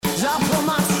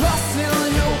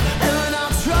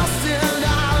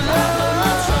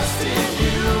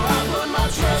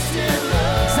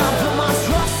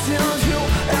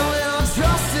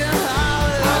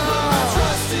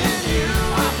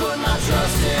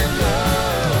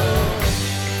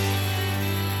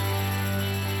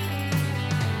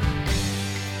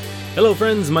Hello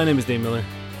friends, my name is Dave Miller.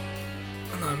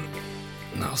 And I'm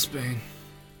Niall Spain.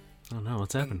 Oh no,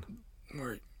 what's happened?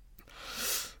 We're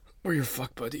your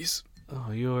fuck buddies.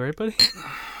 Oh, you alright, buddy?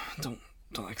 Don't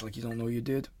act like you don't know what you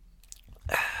did.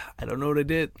 I don't know what I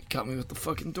did. You got me with the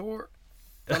fucking door.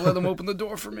 I let him open the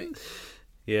door for me.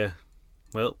 Yeah,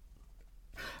 well.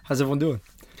 How's everyone doing?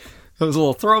 That was a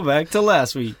little throwback to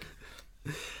last week.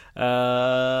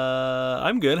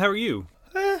 I'm good, how are you?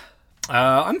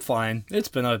 I'm fine. It's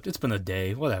been a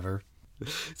day, whatever.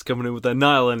 It's coming in with that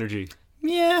Nile energy.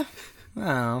 Yeah.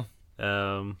 I don't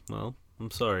know. Well,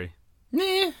 I'm sorry.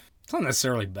 Nah. It's not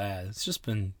necessarily bad. It's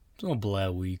been a blah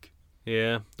week.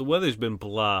 Yeah, the weather's been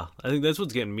blah. I think that's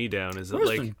what's getting me down, is that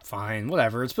It's been fine,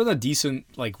 whatever. It's been a decent,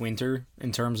 winter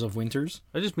in terms of winters.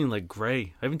 I just mean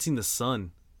gray. I haven't seen the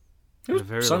sun. It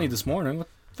was sunny this morning. What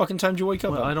fucking time did you wake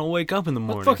up at? I don't wake up in the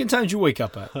morning. What fucking time did you wake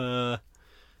up at? A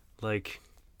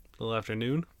little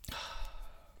afternoon.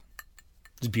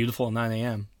 It's beautiful at 9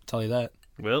 a.m. I'll tell you that.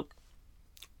 Well,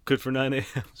 good for 9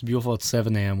 a.m. It's beautiful at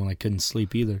 7 a.m. when I couldn't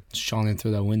sleep either. It shone in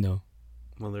through that window.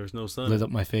 Well, there was no sun. Lit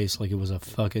up my face like it was a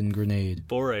fucking grenade.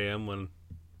 4 a.m. when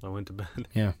I went to bed.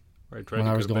 Yeah. Right, when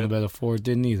I was going to bed at 4, it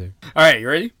didn't either. All right, you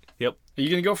ready? Yep. Are you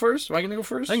going to go first? Am I going to go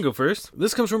first? I can go first.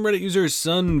 This comes from Reddit user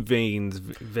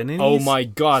Sunveins. Oh my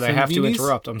god, I have to Sunvenis?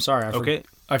 interrupt. I'm sorry. Okay.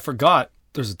 I forgot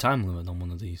there's a time limit on one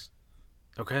of these.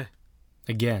 Okay.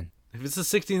 Again. If it's a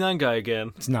 69 guy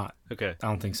again. It's not. Okay. I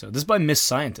don't think so. This is by Miss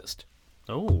Scientist.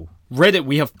 Oh. Reddit,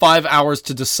 we have 5 hours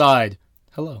to decide.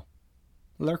 Hello.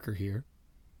 Lurker here.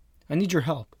 I need your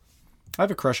help. I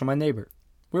have a crush on my neighbor.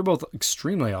 We're both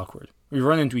extremely awkward. We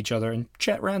run into each other and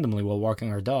chat randomly while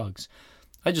walking our dogs.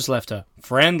 I just left a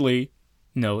friendly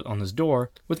note on his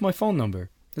door with my phone number.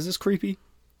 Is this creepy?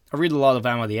 I read a lot of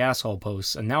Am I the Asshole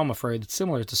posts, and now I'm afraid it's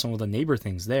similar to some of the neighbor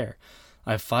things there.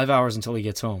 I have 5 hours until he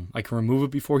gets home. I can remove it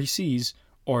before he sees,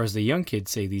 or as the young kids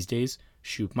say these days,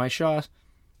 shoot my shot.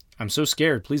 I'm so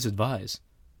scared. Please advise.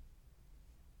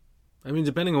 I mean,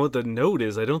 depending on what the note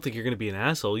is, I don't think you're going to be an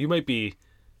asshole. You might be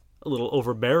a little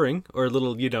overbearing or a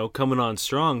little, coming on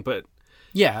strong, but...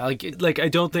 Yeah, I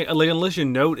don't think... unless your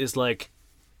note is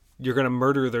you're going to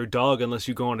murder their dog unless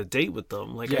you go on a date with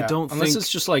them. I don't think... Unless it's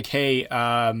just hey,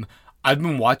 I've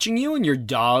been watching you and your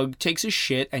dog takes a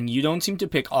shit and you don't seem to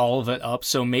pick all of it up,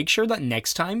 so make sure that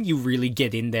next time you really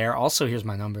get in there. Also, here's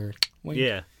my number. Wait.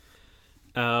 Yeah.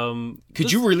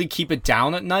 Could you really keep it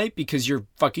down at night because you're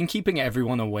fucking keeping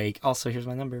everyone awake? Also, here's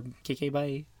my number. KK,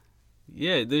 bye.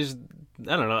 Yeah, I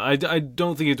don't know. I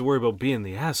don't think you have to worry about being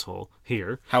the asshole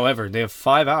here. However, they have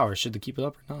 5 hours. Should they keep it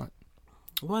up or not?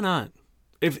 Why not?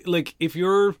 If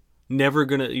you're never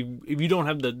gonna, if you don't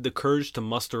have the courage to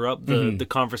muster up the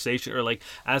conversation or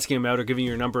asking him out or giving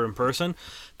your number in person,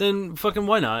 then fucking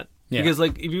why not? Yeah. Because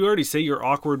if you already say you're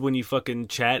awkward when you fucking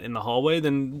chat in the hallway,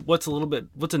 then what's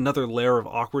another layer of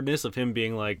awkwardness of him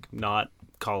being not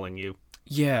calling you?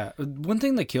 Yeah, one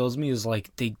thing that kills me is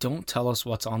they don't tell us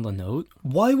what's on the note.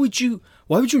 Why would you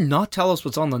not tell us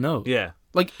what's on the note? Yeah.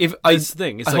 If that's the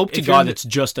thing. It's I hope to God it's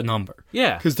just a number.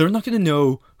 Yeah. Because they're not going to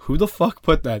know who the fuck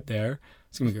put that there.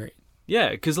 It's going to be great.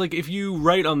 Yeah, because if you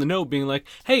write on the note being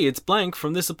hey, it's blank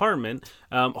from this apartment.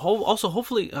 Also,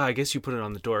 hopefully, I guess you put it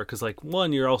on the door because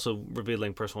one, you're also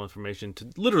revealing personal information to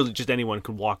literally just anyone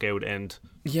could walk out and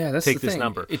take this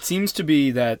number. It seems to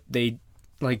be that they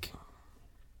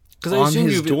because on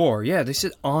his door. Yeah, they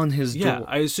said on his door. Yeah,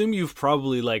 I assume you've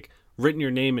probably written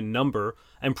your name and number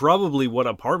and probably what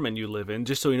apartment you live in,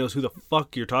 just so he knows who the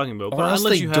fuck you're talking about. Or else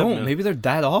they don't. Maybe they're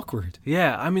that awkward.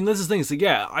 Yeah, I mean, that's the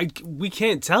thing. We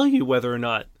can't tell you whether or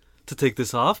not to take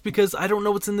this off because I don't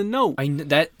know what's in the note.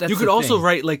 That's you could also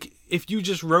write if you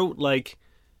just wrote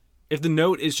if the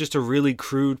note is just a really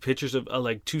crude pictures of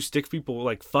two stick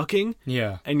people fucking,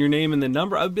 yeah, and your name and the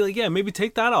number, I'd be yeah, maybe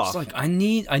take that off. It's I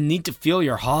need to feel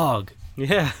your hog.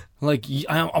 Yeah.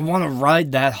 I want to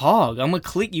ride that hog. I'm going to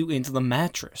click you into the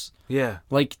mattress. Yeah.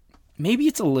 Maybe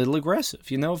it's a little aggressive,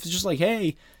 if it's just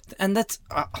hey, and that's,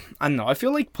 I don't know. I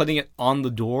feel putting it on the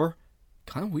door,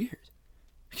 kind of weird.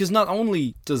 Because not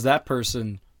only does that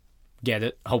person get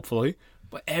it, hopefully,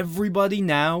 but everybody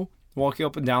now walking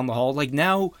up and down the hall,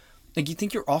 now, you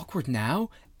think you're awkward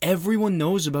now? Everyone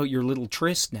knows about your little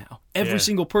tryst now. Every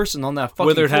single person on that fucking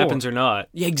whether it floor. happens or not.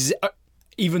 Yeah,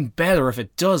 even better if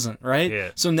it doesn't, right?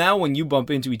 Yeah. So now when you bump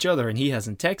into each other and he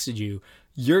hasn't texted you,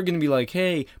 you're going to be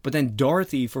hey, but then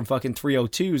Dorothy from fucking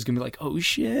 302 is going to be oh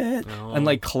shit. Oh.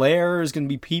 And Claire is going to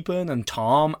be peeping and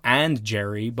Tom and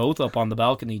Jerry both up on the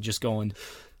balcony just going,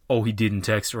 oh, he didn't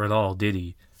text her at all, did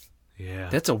he? Yeah.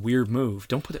 That's a weird move.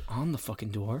 Don't put it on the fucking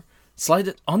door. Slide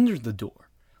it under the door.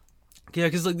 Yeah,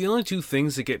 because like the only two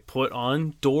things that get put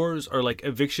on doors are like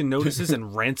eviction notices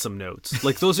and ransom notes.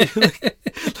 Like those are like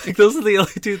those are the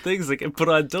only two things that get put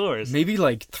on doors. Maybe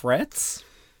like threats.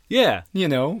 Yeah, You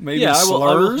know, maybe yeah.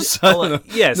 slurs.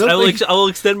 Yes, Nothing- I will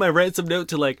extend my ransom note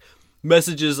to like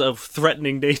messages of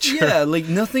threatening nature. Yeah, like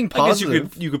nothing I guess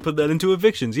positive. you could put that into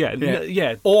evictions. Yeah, Yeah.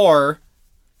 yeah. Or,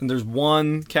 and there's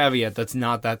one caveat that's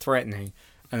not that threatening,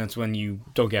 and that's when you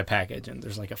don't get a package and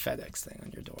there's like a FedEx thing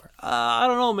on your door. I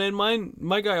don't know, man.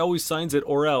 My guy always signs it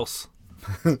or else.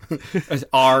 It's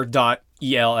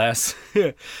R.ELS.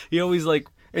 Yeah, he always like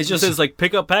It's just just says like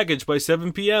pick up package by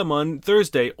 7 p.m. on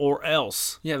Thursday or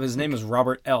else. yeah. His name is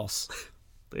Robert Else.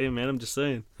 Hey man, I'm just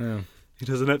saying. Yeah. He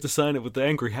doesn't have to sign it with the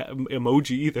angry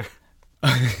emoji either.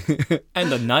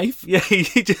 And a knife. Yeah, he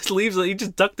just leaves it. He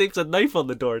just duct tapes a knife on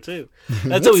the door too.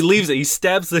 That's how he leaves it. He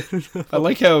stabs it. I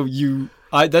like how you.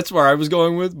 That's where I was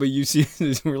going with, but you see,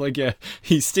 we're like, yeah,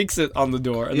 he sticks it on the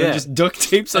door and Yeah. then just duct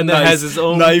tapes a And then knife, has his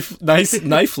own-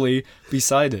 knifely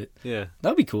beside it. Yeah,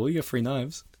 That'd be cool. You get free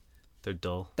knives. they're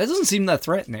dull. That doesn't seem that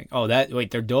threatening. Oh, they're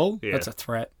dull. Yeah. That's a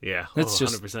threat. Yeah, That's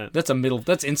 100%. That's a middle.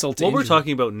 That's insult to While we're injury.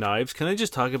 talking about knives, can I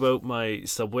just talk about my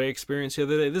Subway experience the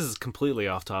other day? This is completely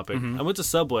off topic. I went to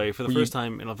Subway for the first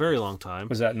time in a very long time,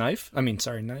 Was that knife? I mean,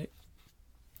 sorry, knife.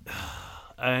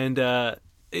 and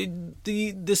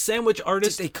the sandwich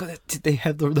artist. Did they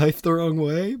have the knife the wrong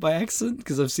way by accident?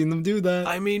 Because I've seen them do that.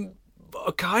 I mean,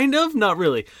 kind of, not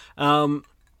really.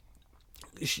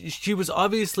 She was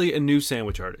obviously a new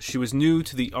sandwich artist. She was new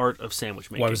to the art of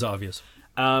sandwich making. Why was it obvious?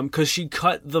 Because she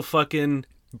cut the fucking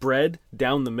bread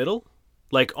down the middle,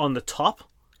 like on the top,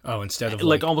 Oh, instead of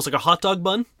like almost like a hot dog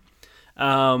bun.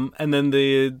 And then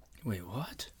wait,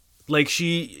 what? like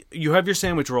you have your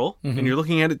sandwich roll and you're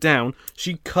looking at it down.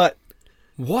 She cut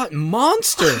What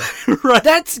monster? right.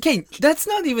 That's okay. That's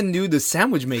not even new to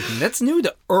sandwich making. That's new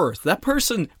to Earth. That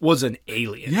person was an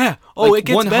alien. Yeah. Oh, Like, it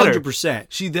gets better. 100%.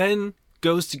 She then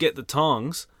goes to get the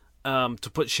tongs to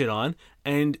put shit on,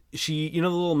 and she, you know,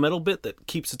 the little metal bit that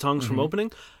keeps the tongs from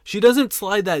opening. She doesn't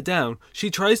slide that down. She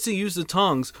tries to use the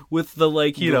tongs with the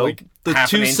the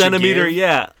half an 2 inch of centimeter,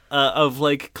 give. of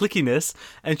like clickiness,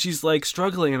 and she's like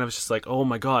struggling. And I was just like, oh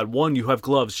my god, one, you have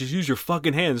gloves. Just use your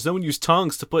fucking hands. No one use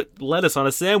tongs to put lettuce on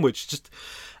a sandwich. Just,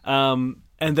 and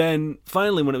then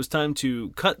finally, when it was time to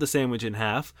cut the sandwich in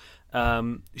half.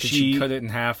 Did she cut it in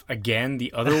half again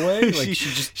the other way? Like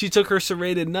she took her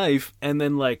serrated knife and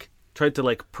then like tried to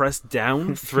like press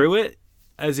down through it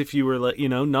as if you were like, you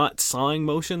know, not sawing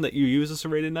motion that you use a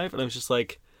serrated knife. And I was just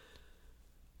like,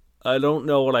 I don't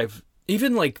know what I've.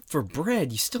 even like for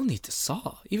bread, you still need to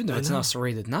saw, even though it's not a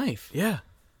serrated knife. Yeah.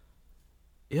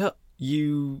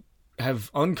 You have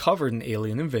uncovered an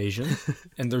alien invasion,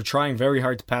 and they're trying very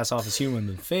hard to pass off as human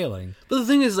and failing. But the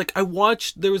thing is, like, I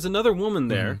watched. There was another woman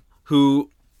there who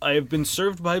I have been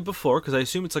served by before because I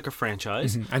assume it's like a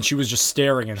franchise. And she was just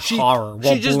staring in horror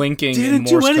while just blinking didn't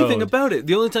in Morse do anything code. about it.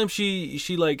 The only time she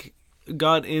like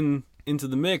got into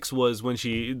the mix was when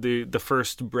the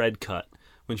first bread cut,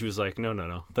 when she was like,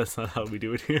 no, that's not how we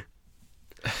do it here.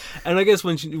 And I guess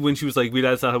when she was like,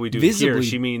 that's not how we do it here, Visibly-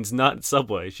 she means not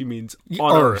Subway. She means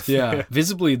on Earth. Yeah.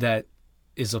 Visibly, that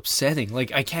is upsetting.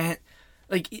 Like, I can't.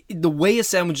 Like, the way a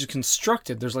sandwich is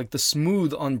constructed, there's like the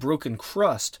smooth, unbroken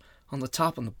crust on the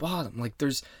top and the bottom. Like, there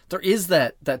is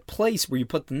that place where you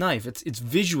put the knife. It's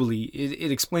visually,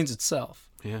 it explains itself.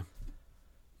 Yeah.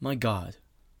 My God.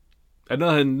 I know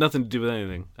it had nothing to do with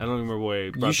anything. I don't remember why. I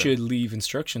brought You that. should leave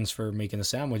instructions for making a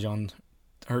sandwich on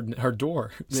her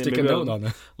door. Yeah, Stick a maybe note I'll- on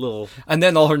it. little. And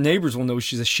then all her neighbors will know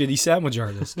she's a shitty sandwich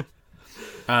artist.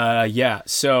 Yeah,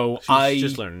 so She's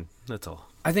just learning. That's all.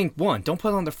 I think, one, don't put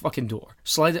it on the fucking door.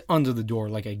 Slide it under the door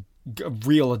like a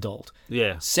real adult.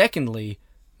 Yeah. Secondly,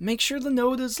 make sure the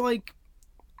note is, like,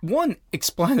 one,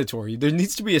 explanatory. There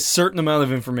needs to be a certain amount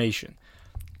of information.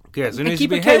 Yeah, so it And needs keep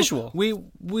to be, it casual. Hey,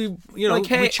 we you know, Like,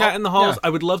 hey, we chat in the halls. yeah. I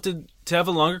would love to have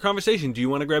a longer conversation. Do you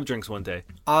want to grab drinks one day?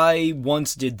 I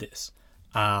once did this.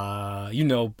 You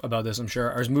know about this, I'm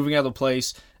sure. I was moving out of the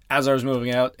place. As I was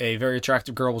moving out, a very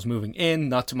attractive girl was moving in,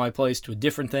 not to my place, to a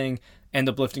different thing.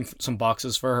 Ended up lifting some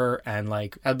boxes for her and,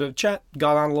 like, had a bit of chat,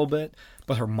 got on a little bit.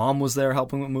 But her mom was there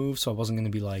helping with move, so I wasn't going to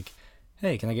be like,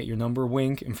 hey, can I get your number?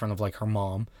 Wink in front of, like, her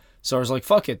mom. So I was like,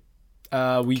 fuck it.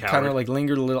 We kind of, like,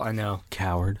 lingered a little. I know.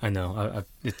 Coward. I know.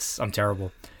 I'm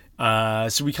terrible.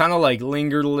 So we kind of, like,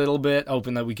 lingered a little bit,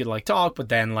 hoping that we could, like, talk. But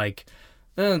then, like,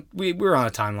 we were on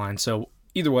a timeline. So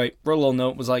either way, wrote a little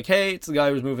note, was like, hey, it's the guy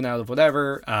who's moving out of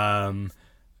whatever.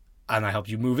 And I helped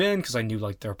you move in because I knew,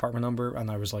 like, their apartment number.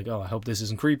 And I was like, oh, I hope this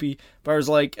isn't creepy. But I was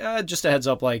like, just a heads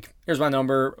up, like, here's my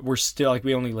number. We're still, like,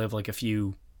 we only live, like, a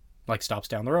few like stops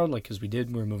down the road, like because we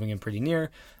were moving in pretty near.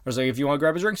 I was like, if you want to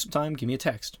grab a drink sometime, give me a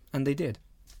text, and they did.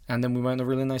 And then we went on a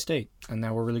really nice date, and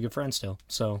now we're really good friends still.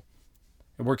 So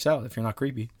it works out if you're not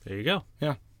creepy. There you go.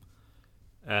 Yeah.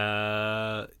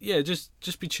 Yeah,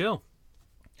 just be chill.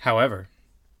 However,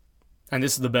 and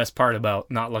this is the best part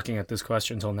about not looking at this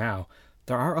question until now,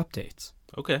 there are updates.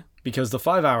 Okay. Because the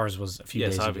 5 hours was a few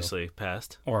days ago. Yes, obviously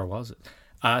passed. Or was it?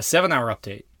 7-hour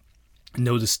update.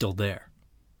 Note is still there,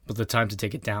 but the time to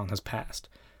take it down has passed.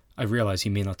 I realize he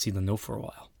may not see the note for a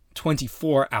while.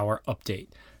 24-hour update.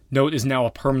 Note is now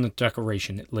a permanent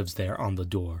decoration. It lives there on the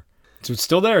door. So it's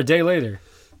still there a day later.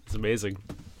 It's amazing.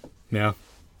 Yeah.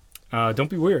 Don't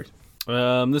be weird.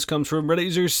 This comes from Reddit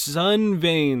user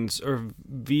Sunveins or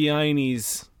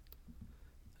Viines.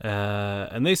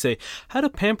 And they say, how to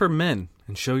pamper men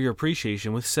and show your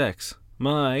appreciation with sex.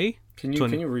 Can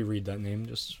you reread that name?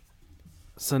 Just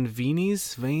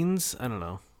Sunveines? Veins? I don't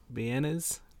know.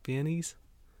 Viennes?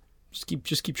 Just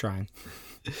keep trying.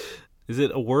 Is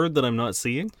it a word that I'm not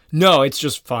seeing? No, it's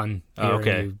just fun. Oh,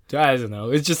 okay. I don't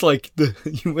know. It's just like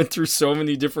you went through so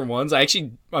many different ones.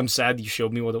 I'm sad you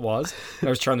showed me what it was. I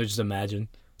was trying to just imagine.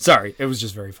 Sorry, it was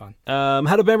just very fun.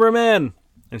 How to pamper a man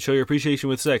and show your appreciation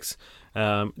with sex.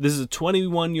 This is a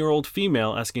 21-year-old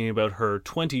female asking about her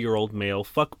 20-year-old male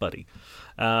fuck buddy.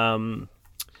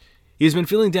 He's been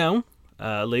feeling down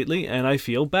lately, and I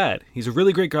feel bad. He's a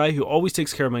really great guy who always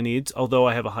takes care of my needs, although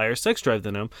I have a higher sex drive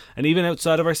than him, and even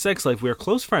outside of our sex life, we are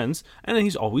close friends, and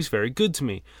he's always very good to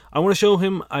me. I want to show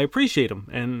him I appreciate him,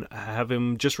 and have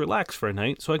him just relax for a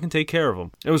night so I can take care of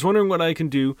him. I was wondering what I can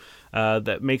do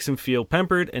that makes him feel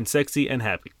pampered and sexy and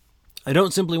happy. I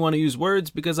don't simply want to use words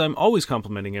because I'm always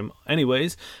complimenting him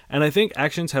anyways, and I think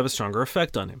actions have a stronger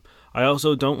effect on him. I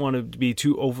also don't want to be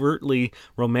too overtly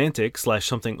romantic /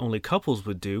 something only couples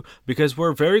would do because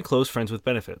we're very close friends with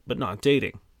benefit, but not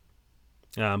dating.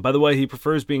 By the way, he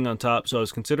prefers being on top, so I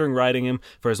was considering riding him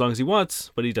for as long as he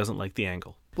wants, but he doesn't like the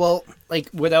angle. Well, like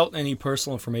without any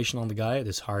personal information on the guy, it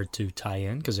is hard to tie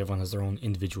in because everyone has their own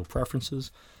individual preferences,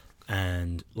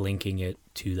 and linking it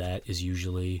to that is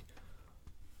usually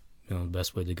the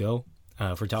best way to go.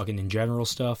 If we're talking in general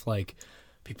stuff, like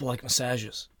people like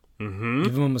massages. Mm-hmm.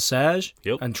 Give them a massage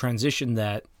and transition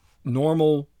that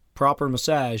normal, proper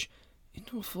massage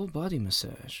into a full body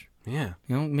massage. Yeah.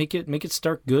 Make it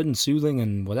start good and soothing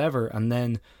and whatever, and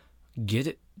then get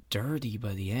it dirty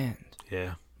by the end.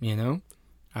 Yeah.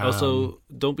 Also,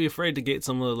 don't be afraid to get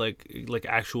some of the like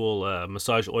actual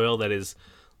massage oil that is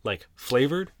like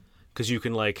flavored, because you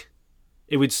can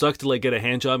it would suck to get a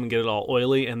hand job and get it all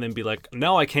oily and then be like,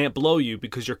 now I can't blow you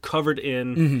because you're covered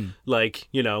in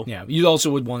Yeah, you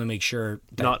also would want to make sure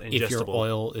that not if your ingestible.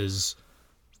 oil is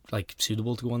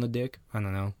suitable to go on the dick. I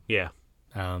don't know. Yeah.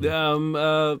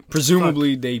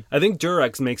 Presumably I think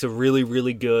Durex makes a really,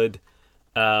 really good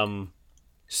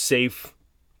safe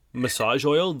massage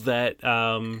oil that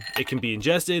it can be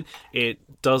ingested.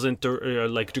 It doesn't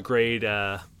degrade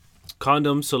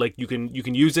condoms, so you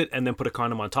can use it and then put a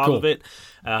condom on top of it.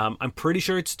 I'm pretty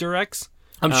sure it's Durex.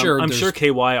 I'm sure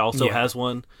KY also has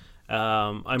one.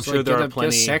 I'm sure there are plenty.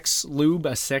 A sex lube,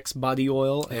 a sex body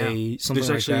oil, something There's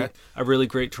like actually that. a really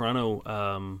great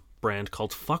Toronto brand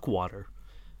called Fuck Water.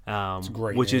 It's a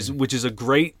great which name. is a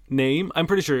great name. I'm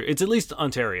pretty sure it's at least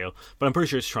Ontario, but I'm pretty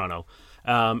sure it's Toronto.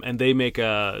 And they make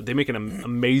an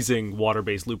amazing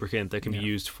water-based lubricant that can be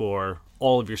used for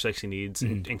all of your sexy needs,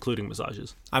 including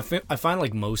massages. I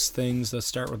find most things that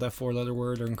start with that 4-letter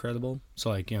word are incredible.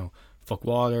 So fuck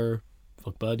water,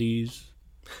 fuck buddies,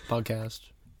 podcast.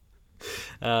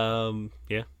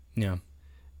 Yeah. Yeah.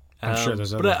 I'm sure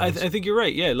there's other but I things. think you're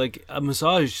right. Yeah, a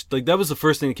massage, that was the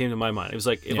first thing that came to my mind. It was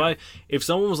if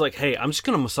someone was like, "Hey, I'm just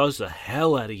gonna massage the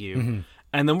hell out of you,"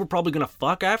 and then we're probably gonna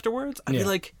fuck afterwards, I'd be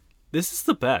like, "This is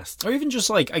the best." Or even just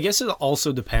I guess it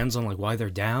also depends on why they're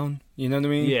down. You know what I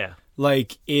mean? Yeah.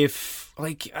 If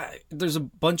there's a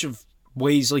bunch of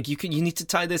ways you need to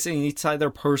tie this in. You need to tie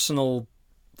their personal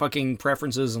fucking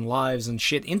preferences and lives and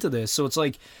shit into this. So it's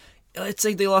let's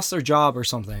say they lost their job or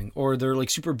something, or they're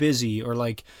super busy, or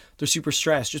they're super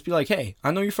stressed. Just be like, hey,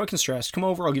 I know you're fucking stressed. Come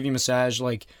over, I'll give you a massage.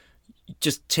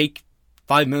 Just take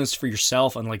 5 minutes for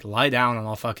yourself and lie down, and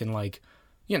I'll fucking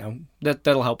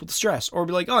that'll help with the stress. Or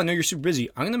be like, oh, I know you're super busy.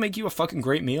 I'm gonna make you a fucking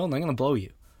great meal, and I'm gonna blow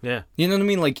you. Yeah. You know what I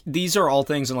mean? These are all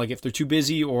things, and if they're too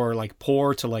busy or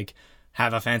poor to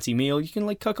have a fancy meal, you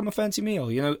can cook them a fancy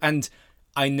meal. And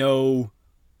I know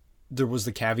there was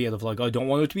the caveat of I don't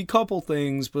want it to be couple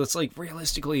things, but it's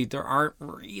realistically there aren't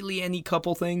really any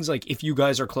couple things if you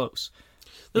guys are close.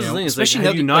 This is the thing. It's like,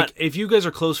 have you not? If you guys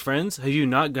are close friends, have you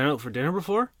not gone out for dinner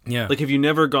before? Yeah. Like, have you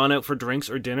never gone out for drinks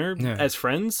or dinner as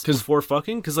friends before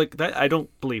fucking? Because like that, I don't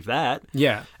believe that.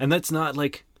 Yeah. And that's not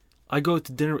like. I go out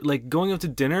to dinner, like going out to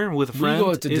dinner with a friend. We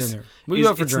go out to dinner. We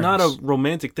go out for it's drinks. not a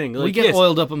romantic thing. Like, we get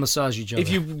oiled up and massage each other. If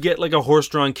you get like a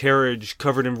horse-drawn carriage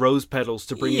covered in rose petals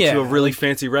to bring you to a really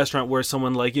fancy restaurant where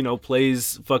someone like, you know,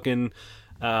 plays fucking,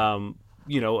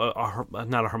 you know,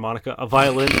 not a harmonica, a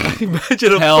violin.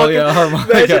 Imagine a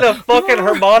harmonica. Imagine a fucking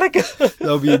harmonica. That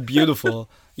would be beautiful.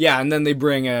 Yeah, and then they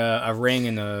bring a ring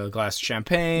and a glass of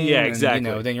champagne. Yeah, exactly. And,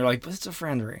 you know, then you're like, but it's a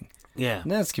friend ring. Yeah. And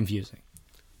that's confusing.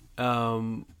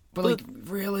 But like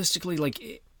realistically,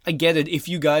 like I get it. If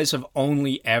you guys have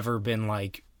only ever been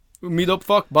like meet up,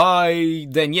 fuck, bye,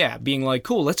 then yeah, being like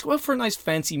cool, let's go out for a nice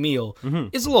fancy meal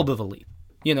is a little bit of a leap,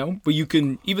 you know. But you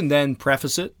can even then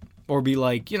preface it or be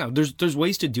like, you know, there's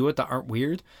ways to do it that aren't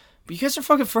weird. But you guys are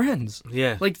fucking friends.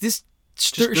 Yeah, like this.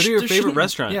 Just go to your favorite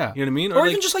restaurant. Yeah, you know what I mean, or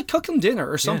like, even just like cook them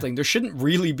dinner or something. There shouldn't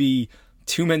really be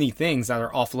too many things that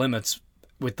are off limits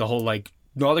with the whole like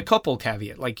not a couple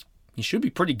caveat. Like you should be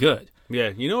pretty good.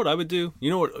 Yeah, you know what I would do? You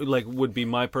know what like would be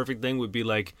my perfect thing would be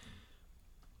like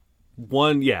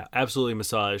absolutely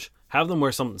massage. Have them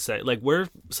wear something wear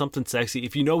something sexy.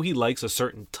 If you know he likes a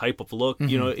certain type of look,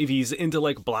 you know, if he's into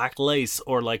like black lace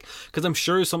or like, because I'm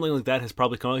sure something like that has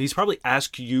probably come out. He's probably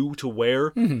asked you to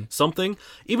wear something,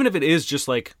 even if it is just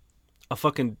like a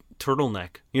fucking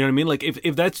turtleneck. You know what I mean? Like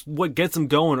if that's what gets him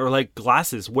going, or like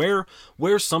glasses. Wear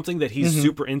something that he's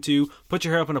super into. Put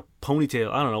your hair up in a ponytail.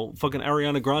 I don't know, fucking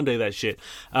Ariana Grande that shit.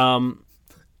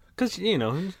 Because you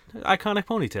know, iconic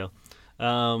ponytail.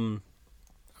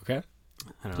 Okay.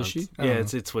 Does she? Yeah,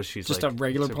 it's what she's just like. A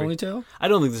regular ponytail? I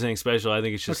don't think there's anything special. I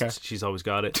think it's just she's always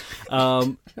got it.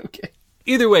 Okay.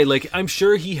 Either way, like I'm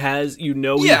sure he has, he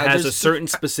has a certain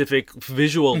specific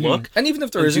visual look. And even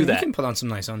if there isn't, you can put on some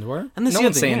nice underwear. And no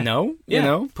one's saying no. You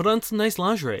know, put on some nice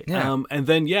lingerie. Yeah. And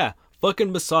then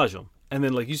fucking massage him. And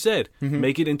then, like you said,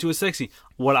 make it into a sexy.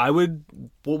 What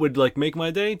would like make my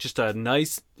day? Just a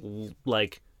nice,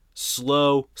 like,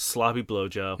 slow, sloppy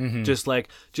blowjob.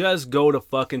 Just go to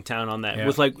fucking town on that.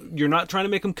 With like, you're not trying to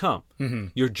make him come.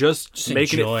 You're just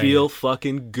making it feel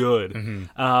fucking good.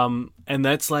 And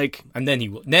that's like, and then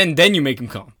then you make him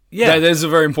come. Yeah, that is a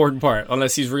very important part.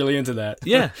 Unless he's really into that.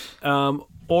 Yeah.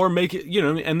 Or make it, you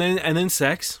know, and then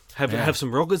sex. Have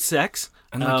some real good sex.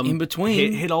 And like in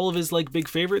between, hit all of his like big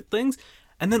favorite things,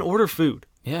 and then order food.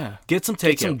 Yeah, get some takeout.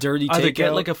 Get some dirty takeout. Either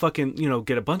get like a fucking, you know,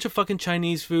 get a bunch of fucking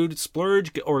Chinese food,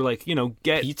 splurge, or like, you know,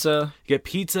 get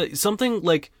pizza, something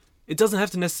like. It doesn't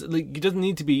have to necessarily. It doesn't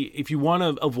need to be. If you want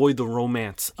to avoid the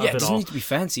romance of it all, it doesn't need to be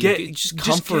fancy. Just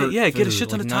comfort. Get a shit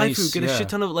ton of Thai food. Get a shit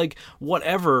ton of like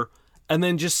whatever, and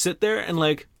then just sit there and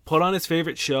like put on his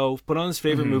favorite show, put on his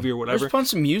favorite movie or whatever. Just put on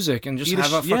some music and just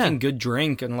have a fucking good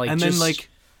drink and like. And then like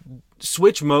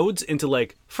switch modes into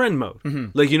like friend mode.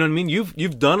 Like, you know what I mean?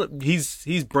 You've done it.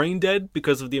 He's brain dead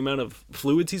because of the amount of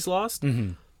fluids he's lost,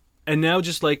 and now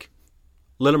just like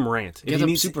let him rant. Get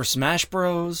him Super Smash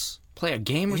Bros. Play a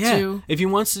game or two. If he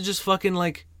wants to just fucking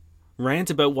like rant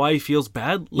about why he feels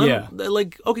bad, let him,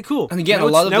 like, okay, cool. And again, now a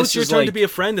lot of now this it's your is turn like, to be a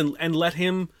friend and let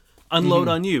him unload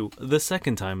on you the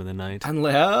second time of the night. And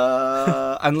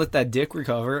let that dick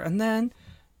recover, and then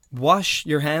wash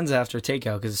your hands after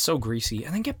takeout because it's so greasy,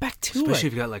 and then get back to Especially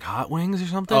if you got like hot wings or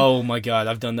something. Oh my god,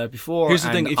 I've done that before. Here's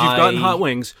the thing: if you've gotten hot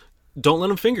wings, don't let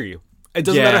him finger you. It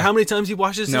doesn't matter how many times he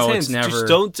washes his hands. Just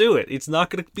don't do it. It's not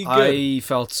going to be good. I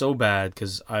felt so bad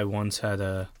because I once had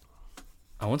an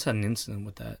incident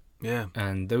with that. Yeah.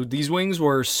 And these wings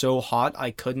were so hot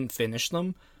I couldn't finish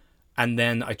them. And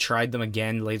then I tried them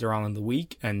again later on in the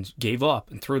week and gave up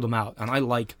and threw them out. And I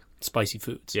like spicy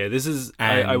foods. Yeah, this is.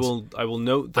 I will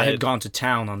note that I had gone to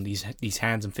town on these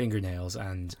hands and fingernails,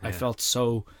 and I felt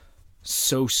so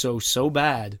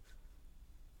bad.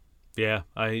 Yeah.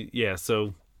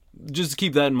 So. Just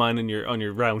keep that in mind on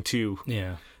your round 2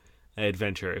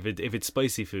 adventure. If it's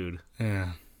spicy food,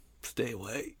 stay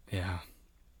away. Yeah.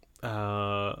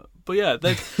 But yeah,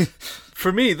 that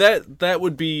for me that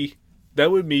would be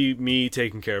me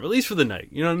taken care of, at least for the night.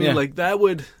 You know what I mean? Yeah. Like that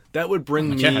would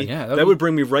bring me that would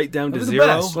bring me right down to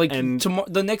zero. Like and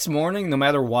the next morning, no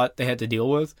matter what they had to deal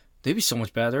with, they'd be so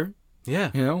much better.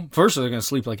 Yeah. You know, first they're gonna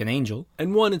sleep like an angel,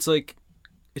 and it's like.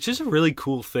 It's just a really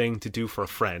cool thing to do for a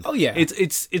friend. Oh yeah.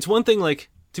 It's one thing, like,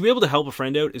 to be able to help a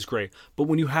friend out is great, but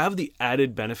when you have the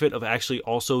added benefit of actually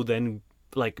also then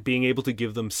like being able to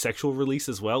give them sexual release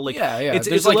as well, like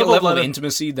there's like a level of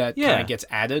intimacy that kind of gets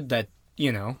added that,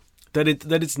 you know, that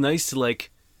it's nice to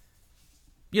like,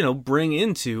 you know, bring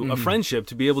into a friendship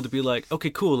to be able to be like, okay,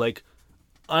 cool, like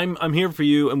I'm here for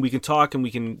you, and we can talk, and we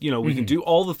can we can do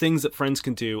all the things that friends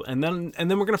can do, and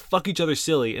then we're gonna fuck each other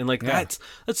silly, and like that's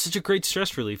such a great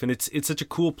stress relief, and it's such a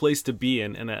cool place to be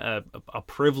in, and a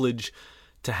privilege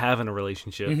to have in a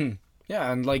relationship.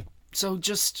 Yeah, and like so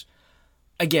just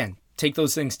again. Take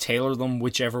those things, tailor them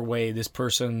whichever way this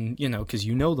person, because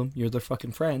you know them, you're their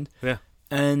fucking friend. Yeah.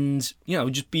 And,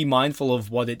 just be mindful of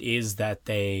what it is that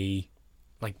they,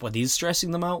 like, what is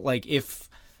stressing them out. Like, if,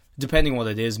 depending what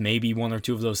it is, maybe one or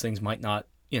two of those things might not,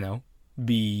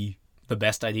 be the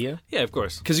best idea. Yeah, of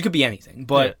course. Because it could be anything.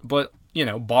 But,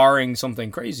 barring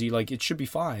something crazy, like, it should be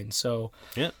fine. So,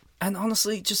 yeah. And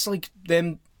honestly, just, like,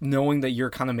 them knowing that you're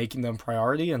kind of making them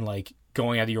priority and, like,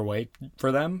 going out of your way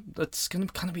for them, that's going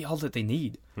to kind of be all that they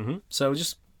need. So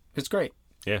just, it's great.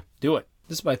 Yeah. Do it.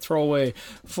 This is my throwaway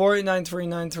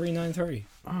 489393393.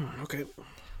 Okay.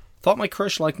 Thought my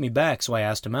crush liked me back, so I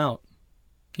asked him out.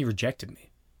 He rejected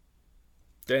me.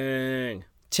 Dang.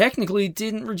 Technically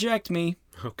didn't reject me.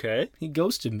 Okay. He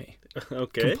ghosted me.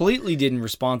 Okay. Completely didn't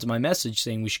respond to my message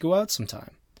saying we should go out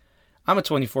sometime. I'm a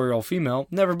 24-year-old female,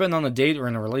 never been on a date or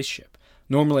in a relationship.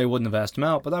 Normally I wouldn't have asked him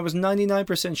out, but I was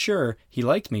 99% sure he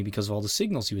liked me because of all the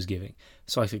signals he was giving,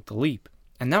 so I took the leap.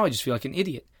 And now I just feel like an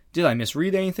idiot. Did I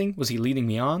misread anything? Was he leading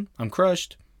me on? I'm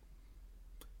crushed.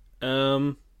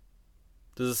 Does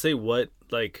it say what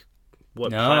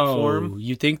platform?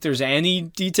 You think there's any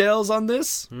details on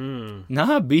this? Hmm.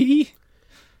 Nah, B.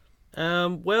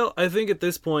 Well, I think at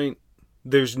this point,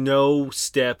 there's no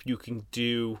step you can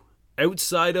do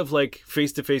outside of like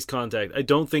face-to-face contact. I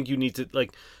don't think you need to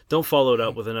don't follow it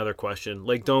up with another question.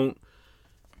 You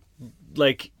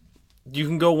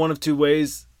can go one of two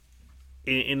ways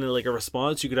in like a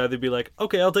response. You could either be like,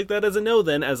 okay, I'll take that as a no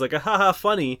then, as like a haha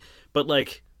funny, but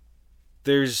like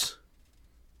there's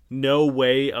no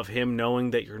way of him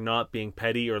knowing that you're not being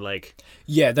petty or like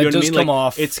that does come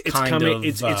off. It's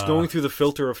going through the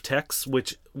filter of text,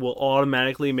 which will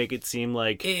automatically make it seem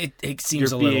like it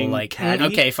seems a little like catty.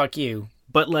 Okay, fuck you.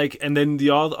 But like, and then the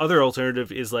other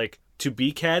alternative is like to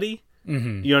be catty. You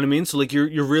know what I mean? So like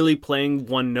you're really playing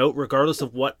one note regardless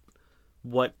of what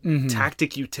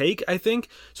tactic you take. I think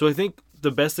so. I think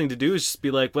the best thing to do is just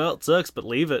be like, well, it sucks, but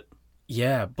leave it.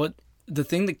 Yeah, but the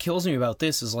thing that kills me about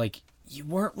this is like, you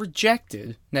weren't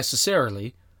rejected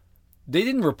necessarily. They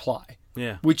didn't reply.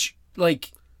 Yeah. Which,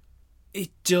 like,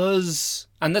 it does...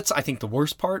 And that's, I think, the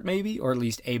worst part, maybe, or at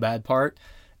least a bad part,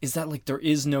 is that, like, there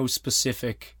is no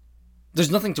specific...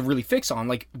 There's nothing to really fix on.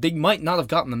 Like, they might not have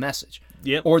gotten the message.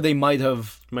 Yep. Or they might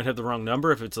have... Might have the wrong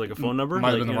number if it's, like, a phone number. Might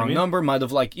have been the wrong number. Might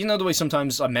have, like... You know the way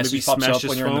sometimes a message pops up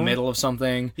when you're in the middle of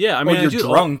something? Yeah, I mean... Or you're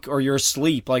drunk, or you're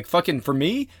asleep. Like, fucking, for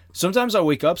me, sometimes I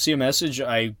wake up, see a message,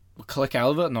 I click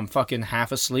out of it, and I'm fucking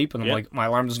half asleep, and I'm like, my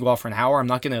alarm doesn't go off for an hour. I'm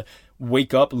not gonna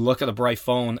wake up, look at a bright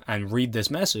phone, and read this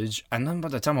message, and then by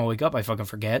the time I wake up, I fucking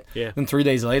forget. Yeah. Then 3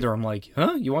 days later, I'm like,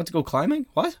 huh? You want to go climbing?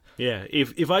 What? Yeah.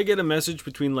 If I get a message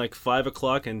between like 5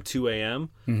 o'clock and 2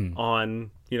 a.m. On,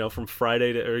 from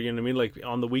Friday to, or you know what I mean, like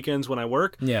on the weekends when I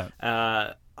work,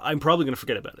 I'm probably gonna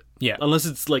forget about it. Yeah. Unless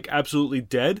it's like absolutely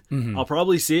dead, I'll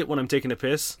probably see it when I'm taking a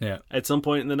piss. Yeah. At some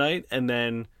point in the night, and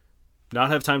then not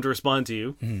have time to respond to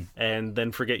you, and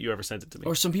then forget you ever sent it to me.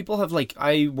 Or some people have, like,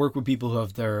 I work with people who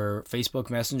have their Facebook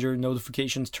Messenger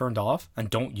notifications turned off and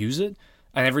don't use it.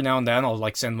 And every now and then I'll,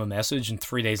 like, send them a message, and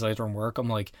 3 days later in work, I'm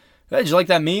like, hey, did you like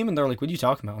that meme? And they're like, what are you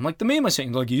talking about? I'm like, the meme I sent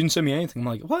you. They're like, you didn't send me anything. I'm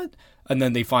like, what? And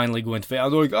then they finally go into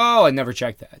Facebook. They're like, oh, I never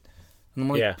checked that. And I'm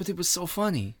like, but it was so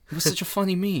funny. It was such a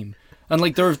funny meme. And,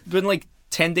 like, there have been, like,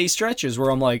 10-day stretches where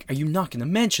I'm like, are you not going to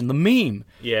mention the meme?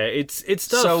 Yeah, it's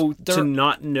tough to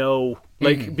not know,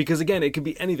 like, because again, it could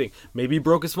be anything. Maybe he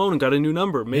broke his phone and got a new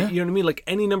number. Maybe, you know what I mean? Like,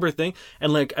 any number thing.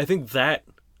 And, like, I think that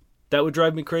would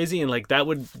drive me crazy, and, like, that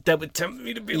would tempt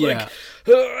me to be like,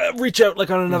 reach out, like,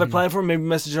 on another platform, maybe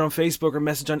message on Facebook or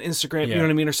message on Instagram, you know what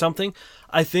I mean, or something.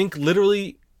 I think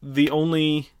literally the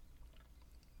only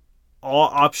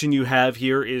option you have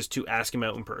here is to ask him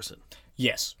out in person.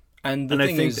 Yes. And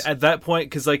I think at that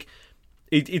point, because like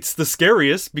it's the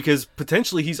scariest, because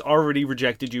potentially he's already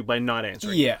rejected you by not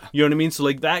answering. Yeah, you know what I mean. So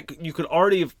like that, you could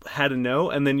already have had a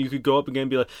no, and then you could go up again and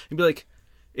be like,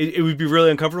 it would be really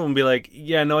uncomfortable and be like,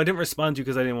 yeah, no, I didn't respond to you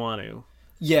because I didn't want to.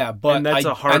 Yeah, but and that's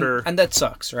a harder, and that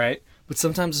sucks, right? But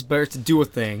sometimes it's better to do a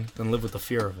thing than live with the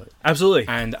fear of it. Absolutely.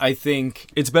 And I think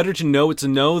it's better to know it's a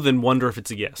no than wonder if it's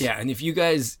a yes. Yeah, and if you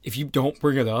don't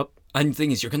bring it up, and the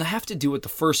thing is, you're gonna have to do it the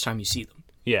first time you see them.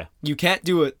 Yeah. You can't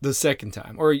do it the second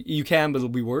time. Or you can, but it'll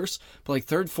be worse. But like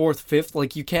third, fourth, fifth,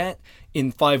 like you can't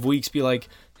in 5 weeks be like,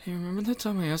 hey, remember that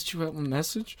time I asked you out on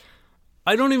message?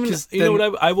 I don't even, know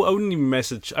what, I wouldn't even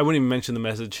message. I wouldn't even mention the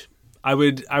message. I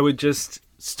would just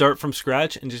start from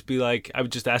scratch and just be like, I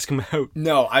would just ask him out.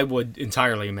 No, I would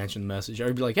entirely mention the message. I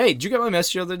would be like, hey, did you get my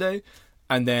message the other day?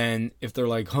 And then if they're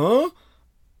like, huh?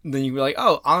 Then you'd be like,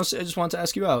 oh, honestly, I just wanted to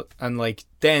ask you out. And like,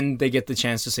 then they get the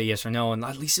chance to say yes or no, and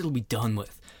at least it'll be done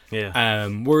with. Yeah.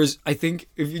 Whereas I think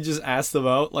if you just ask them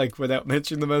out, like without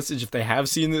mentioning the message, if they have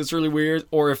seen it, it's really weird.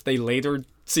 Or if they later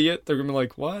see it, they're gonna be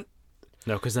like, "What?"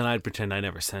 No, because then I'd pretend I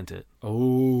never sent it.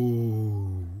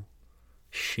 Oh,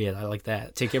 shit! I like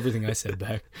that. Take everything I said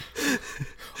back.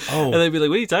 And they'd be like,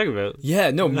 "What are you talking about?"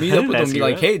 Yeah, no. Meet I up didn't with him. ask Be you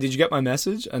like, out. "Hey, did you get my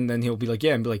message?" And then he'll be like,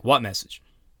 "Yeah," and be like, "What message?"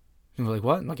 And be like,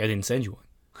 "What?" And like, I didn't send you one.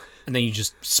 And then you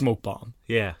just smoke bomb.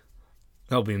 Yeah.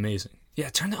 That'll be amazing. Yeah,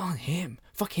 turn it on him.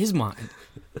 Fuck his mind.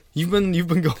 You've been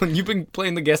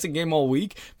playing the guessing game all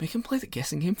week. Make him play the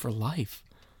guessing game for life.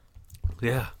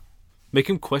 Yeah. Make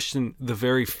him question the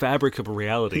very fabric of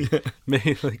reality.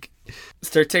 Like,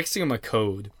 Start texting him a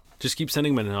code. just keep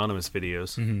sending him anonymous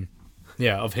videos. Mm-hmm.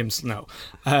 Yeah, of him. No.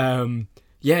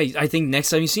 Yeah, I think next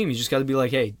time you see him, you just got to be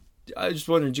like, hey, I just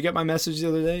wondered, did you get my message the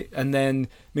other day? And then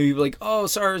maybe be like, oh,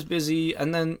 sorry, I was busy.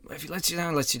 And then if he lets you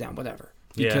down, whatever.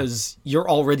 Because you're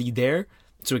already there,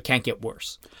 so it can't get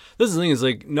worse. This is the thing, is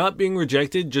like, not being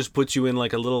rejected just puts you in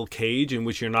like a little cage in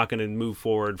which you're not going to move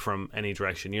forward from any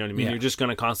direction. You know what I mean? Yeah. You're just going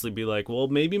to constantly be like, well,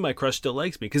 maybe my crush still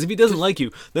likes me. Because if he doesn't like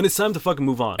you, then it's time to fucking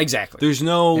move on. Exactly. There's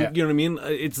no, Yeah. you know what I mean?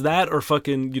 It's that or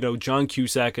fucking, John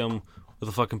Cusack him with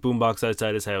a fucking boombox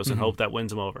outside his house and hope that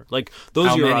wins him over. Like, those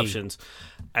How are your many? options.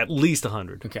 At least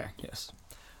 100. Okay, yes.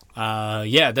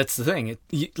 Yeah, that's the thing.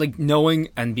 Like, knowing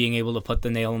and being able to put the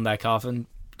nail in that coffin,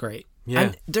 great. Yeah.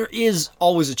 And there is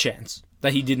always a chance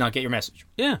that he did not get your message,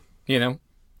 Yeah. you know?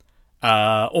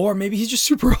 Or maybe he's just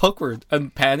super awkward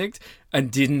and panicked and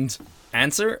didn't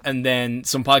answer, and then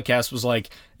some podcast was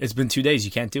like, it's been 2 days, you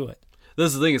can't do it.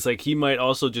 This is the thing. It's like he might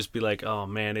also just be like, "Oh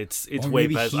man, it's Or way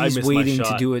maybe past. I he's missed waiting my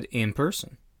shot." to do it in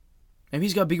person. Maybe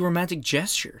he's got a big romantic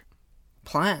gesture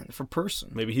planned for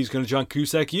person. Maybe he's gonna John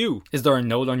Cusack you. Is there a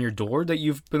note on your door that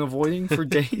you've been avoiding for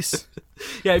days?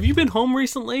 Yeah, have you been home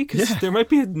recently? Because Yeah. there might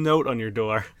be a note on your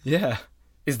door. Yeah.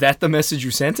 Is that the message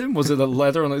you sent him? Was it a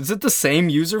letter? Is it the same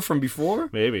user from before?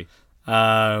 Maybe.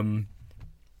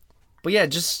 But yeah,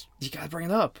 just you gotta bring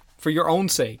it up for your own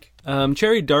sake.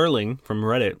 Cherry Darling from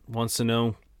Reddit wants to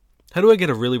know, how do I get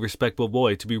a really respectable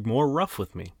boy to be more rough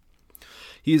with me?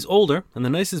 He is older and the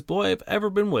nicest boy I've ever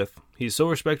been with. He is so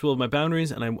respectful of my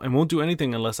boundaries, and I won't do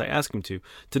anything unless I ask him to.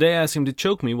 Today I asked him to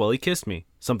choke me while he kissed me,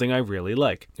 something I really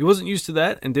like. He wasn't used to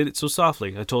that and did it so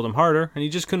softly. I told him harder, and he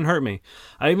just couldn't hurt me.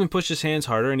 I even pushed his hands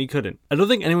harder, and he couldn't. I don't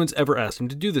think anyone's ever asked him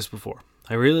to do this before.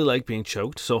 I really like being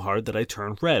choked so hard that I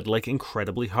turn red, like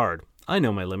incredibly hard. I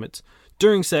know my limits.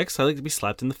 During sex, I like to be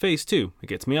slapped in the face too. It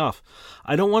gets me off.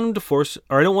 I don't want to force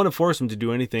him to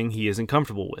do anything he isn't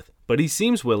comfortable with. But he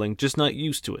seems willing, just not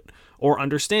used to it, or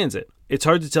understands it. It's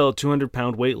hard to tell a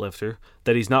 200-pound weightlifter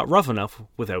that he's not rough enough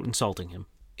without insulting him.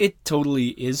 It totally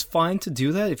is fine to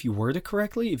do that if you word it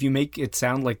correctly. If you make it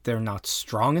sound like they're not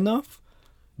strong enough,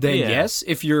 then Yeah. yes.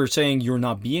 If you're saying you're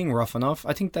not being rough enough,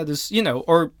 I think that is,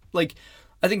 or like,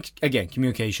 I think again,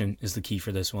 communication is the key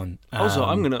for this one. Also,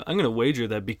 I'm gonna wager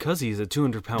that because he's a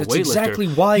 200-pound That's weightlifter, exactly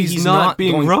why he's not not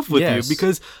being going- rough with Yes. you.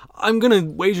 Because I'm gonna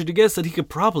wager to guess that he could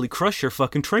probably crush your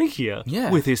fucking trachea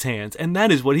Yeah. with his hands, and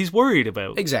that is what he's worried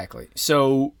about. Exactly.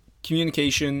 So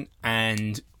communication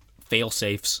and fail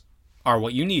safes are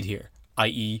what you need here,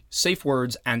 i.e., safe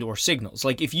words and or signals.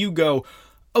 Like if you go,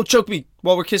 "Oh, choke me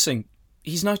while we're kissing,"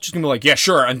 he's not just gonna be like, "Yeah,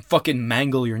 sure," and fucking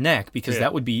mangle your neck, because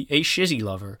that would be a shitty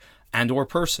lover and or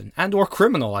person and or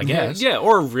criminal, I guess. Yeah,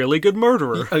 or a really good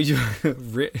murderer.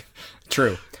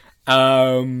 True.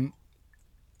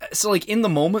 So like in the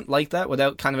moment like that,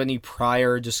 without kind of any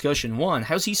prior discussion, one,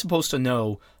 how's he supposed to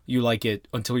know you like it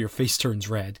until your face turns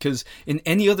red? Because in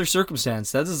any other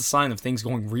circumstance, that is a sign of things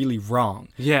going really wrong.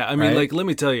 Yeah, I mean, Right? like, let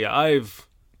me tell you, I've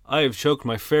choked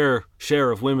my fair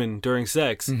share of women during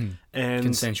sex, and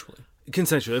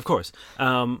Consensually. of course.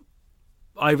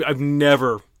 I've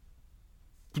never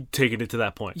taken it to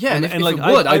that point. Yeah, and if like, it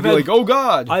would, I'd be had- like, oh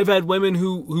God. I've had women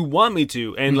who want me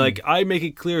to, and like I make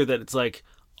it clear that it's like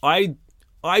I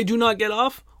do not get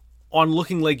off on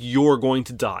looking like you're going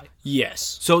to die.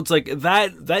 Yes. So it's like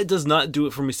that does not do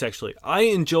it for me sexually. I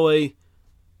enjoy,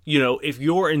 if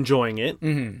you're enjoying it,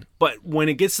 but when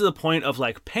it gets to the point of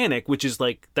like panic, which is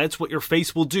like that's what your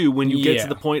face will do when you get Yeah. to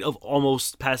the point of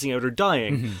almost passing out or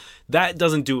dying, that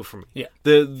doesn't do it for me. Yeah.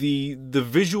 The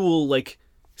visual like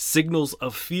signals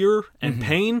of fear and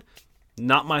pain,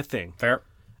 not my thing. Fair.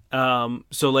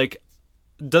 So like,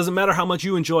 doesn't matter how much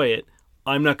you enjoy it,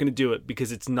 I'm not going to do it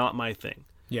because it's not my thing.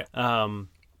 Yeah.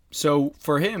 So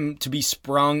for him to be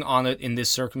sprung on it in this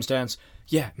circumstance,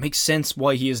 yeah, it makes sense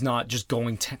why he is not just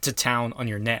going to town on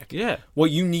your neck. Yeah.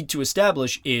 What you need to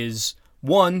establish is,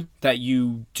 one, that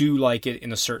you do like it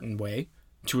in a certain way,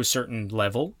 to a certain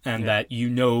level, and that you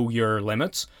know your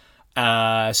limits.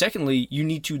 Secondly, you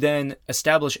need to then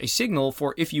establish a signal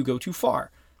for if you go too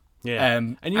far. Yeah.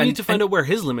 And you need to find out where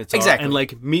his limits are and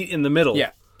like meet in the middle.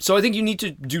 Yeah. So I think you need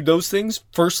to do those things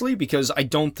firstly, because I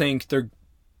don't think they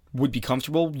would be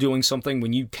comfortable doing something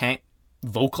when you can't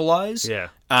vocalize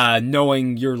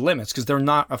knowing your limits, because they're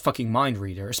not a fucking mind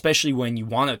reader, especially when you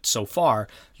want it so far.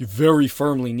 You very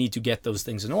firmly need to get those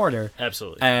things in order.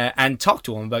 Absolutely. And talk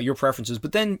to him about your preferences.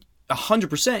 But then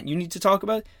 100% you need to talk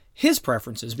about his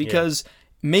preferences, because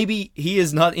maybe he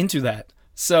is not into that.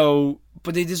 So,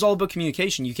 but it is all about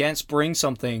communication. You can't spring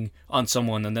something on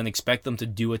someone and then expect them to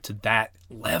do it to that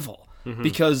level,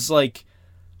 because like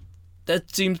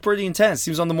that seems pretty intense.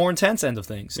 Seems on the more intense end of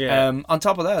things. Yeah. On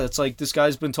top of that, it's like this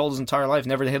guy's been told his entire life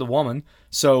never to hit a woman.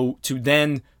 So to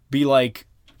then be like,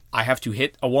 I have to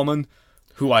hit a woman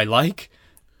who I like.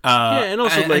 And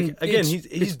also again,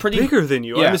 he's pretty bigger than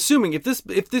you. Yeah. I'm assuming if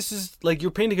this is like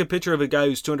you're painting a picture of a guy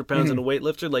who's 200 pounds and a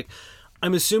weightlifter, like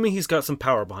I'm assuming he's got some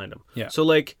power behind him. Yeah. So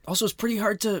like, also it's pretty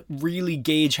hard to really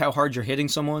gauge how hard you're hitting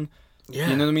someone. Yeah.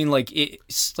 You know what I mean? Like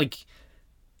it's like,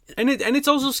 and it's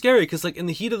also scary because like in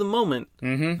the heat of the moment,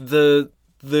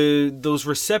 those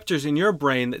receptors in your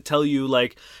brain that tell you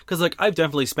like, because like I've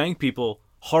definitely spanked people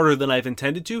harder than I've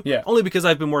intended to, only because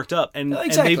I've been worked up and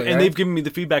they've given me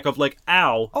the feedback of like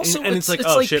ow, also, and it's like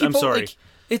oh shit, people, I'm sorry. Like,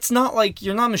 it's not like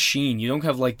you're not a machine. You don't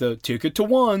have like the ticket to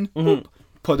one,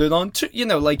 put it on two. You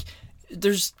know, like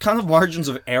there's kind of margins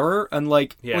of error, and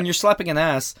like when you're slapping an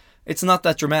ass, it's not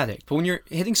that dramatic. But when you're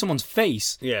hitting someone's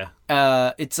face,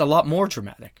 it's a lot more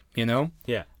dramatic. You know?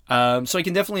 Yeah. So I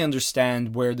can definitely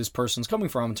understand where this person's coming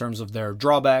from in terms of their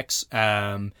drawbacks.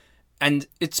 And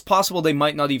it's possible they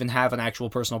might not even have an actual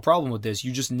personal problem with this.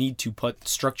 You just need to put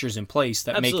structures in place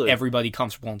that make everybody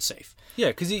comfortable and safe. Yeah,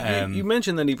 because you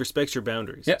mentioned that he respects your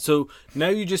boundaries. Yeah. So now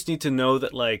you just need to know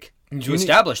that, like... You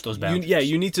establish those boundaries.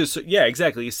 You need to... Yeah,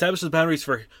 exactly. Establish those boundaries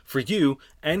for you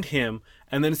and him,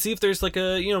 and then see if there's like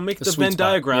a... You know, make the Venn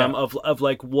diagram of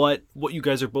like what you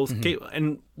guys are both capable...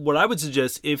 And what I would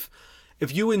suggest, if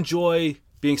you enjoy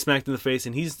being smacked in the face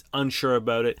and he's unsure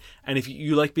about it, and if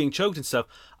you like being choked and stuff,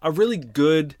 a really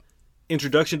good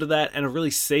introduction to that and a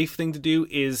really safe thing to do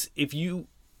is if you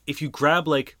grab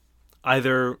like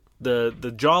either the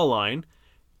jawline,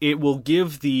 it will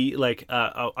give the like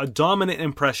a dominant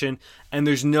impression, and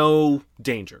there's no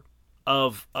danger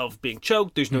of being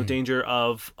choked. There's no danger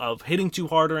of hitting too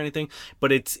hard or anything,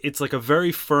 but it's like a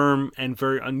very firm and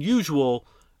very unusual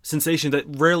sensation that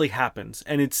rarely happens,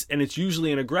 and it's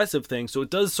usually an aggressive thing, so it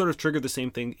does sort of trigger the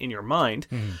same thing in your mind.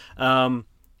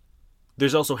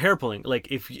 There's also hair pulling. Like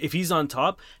if he's on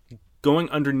top, going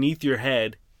underneath your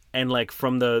head and like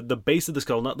from the base of the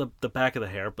skull, not the back of the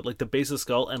hair, but like the base of the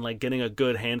skull, and like getting a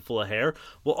good handful of hair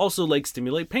will also like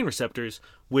stimulate pain receptors,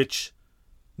 which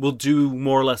will do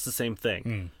more or less the same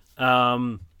thing.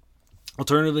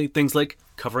 Alternatively, things like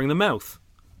covering the mouth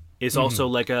is also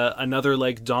like another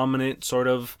like dominant sort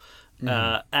of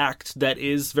act that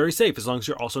is very safe, as long as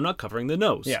you're also not covering the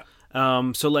nose. Yeah.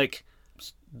 So like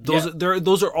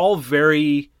those are all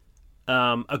very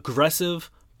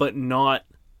aggressive, but not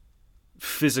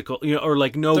physical. You know, or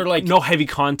like no heavy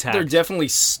contact. They're definitely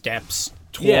steps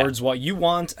towards what you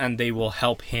want, and they will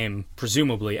help him,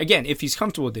 presumably. Again, if he's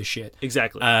comfortable with this shit.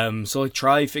 Exactly. So like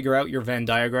try figure out your Venn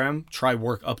diagram. Try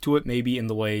work up to it, maybe in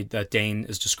the way that Dane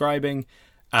is describing.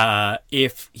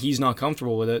 If he's not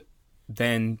comfortable with it,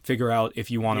 then figure out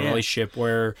if you want a relationship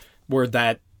where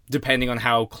that, depending on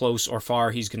how close or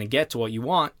far he's going to get to what you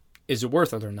want, is it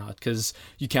worth it or not? Because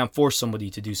you can't force somebody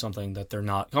to do something that they're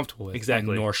not comfortable with.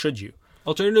 Exactly. Nor should you.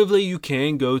 Alternatively, you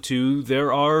can go to,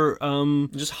 there are...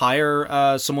 just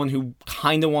hire someone who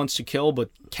kind of wants to kill but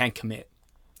can't commit.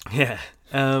 Yeah.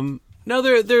 No,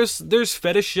 there's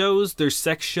fetish shows, there's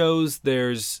sex shows,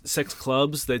 there's sex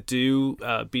clubs that do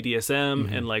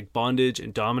BDSM and like bondage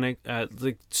and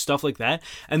like stuff like that,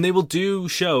 and they will do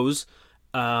shows,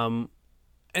 and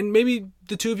maybe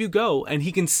the two of you go, and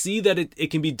he can see that it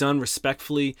can be done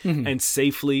respectfully and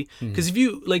safely. Because if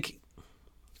you like,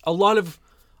 a lot of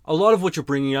what you're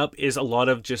bringing up is a lot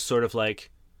of just sort of like,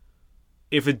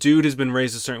 if a dude has been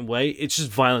raised a certain way, it's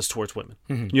just violence towards women.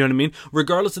 You know what I mean?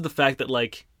 Regardless of the fact that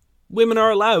like, women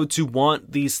are allowed to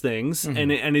want these things,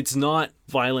 and it's not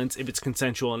violence if it's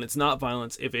consensual, and it's not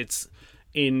violence if it's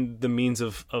in the means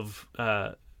of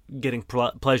getting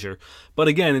pleasure. But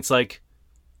again, it's like,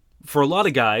 for a lot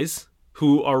of guys,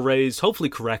 who are raised hopefully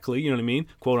correctly, you know what I mean,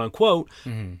 quote unquote,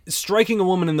 striking a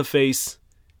woman in the face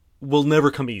will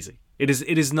never come easy. It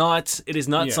is not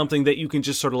something that you can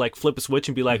just sort of like flip a switch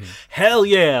and be like, hell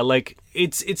yeah, like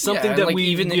it's something that like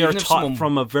we are taught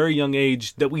from a very young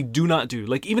age that we do not do.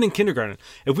 Like even in kindergarten,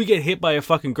 if we get hit by a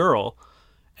fucking girl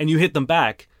and you hit them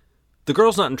back, the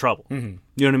girl's not in trouble. You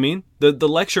know what I mean? The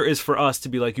lecture is for us to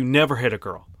be like, you never hit a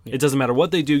girl. It doesn't matter what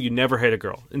they do, you never hit a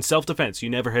girl. In self-defense, you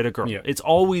never hit a girl. It's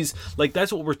always like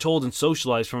that's what we're told and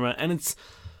socialized from it, and it's.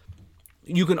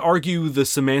 You can argue the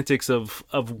semantics of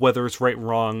whether it's right,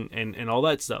 wrong, and all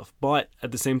that stuff, but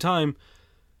at the same time,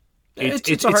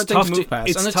 it's a hard thing to move past.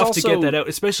 It's tough to get that out,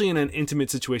 especially in an intimate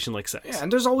situation like sex. Yeah,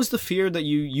 and there's always the fear that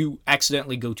you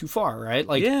accidentally go too far, right?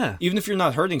 Like, even if you're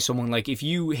not hurting someone, like if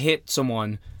you hit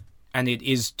someone and it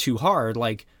is too hard,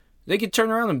 like they could turn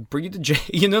around and bring you to jail.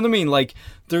 You know what I mean? Like,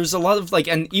 there's a lot of like,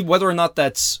 and whether or not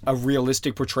that's a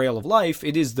realistic portrayal of life,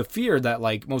 it is the fear that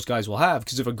like most guys will have.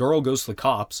 Because if a girl goes to the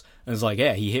cops and is like,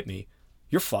 "Yeah, he hit me,"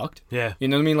 you're fucked. Yeah, you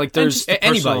know what I mean? Like, there's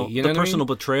anybody. You know the personal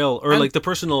betrayal or like the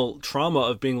personal trauma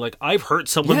of being like, I've hurt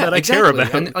someone that I care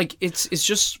about. And like, it's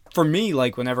just for me.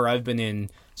 Like, whenever I've been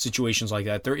in situations like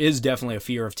that, there is definitely a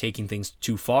fear of taking things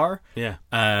too far. Yeah.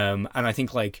 And I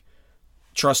think like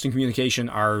trust and communication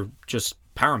are just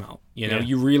paramount, you know.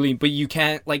 You really, but you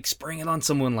can't like spring it on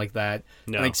someone like that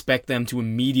and expect them to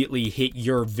immediately hit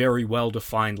your very well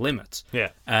defined limits.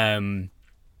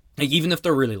 Like even if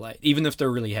they're really light, even if they're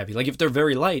really heavy, like if they're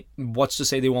very light, what's to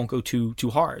say they won't go too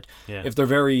hard? If they're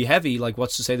very heavy, like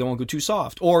what's to say they won't go too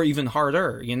soft or even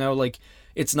harder? You know, like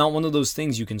it's not one of those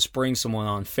things you can spring someone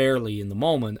on fairly in the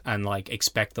moment and like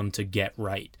expect them to get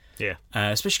right.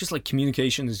 Especially because like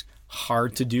communication is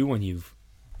hard to do when you've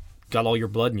got all your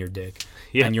blood in your dick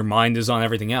and your mind is on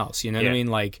everything else, you know what I mean?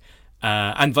 Like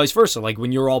and vice versa, like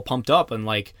when you're all pumped up and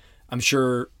like I'm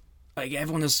sure like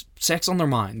everyone has sex on their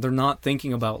mind, they're not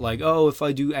thinking about like, oh, if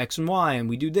I do X and Y and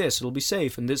we do this, it'll be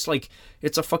safe, and this, like,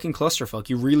 it's a fucking clusterfuck.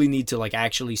 You really need to like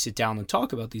actually sit down and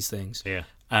talk about these things,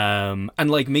 and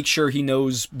like make sure he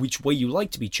knows which way you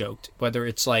like to be choked, whether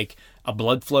it's like a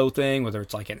blood flow thing, whether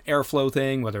it's like an airflow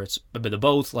thing, whether it's a bit of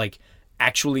both. Like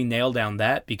actually nail down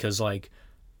that, because like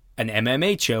an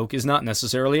MMA choke is not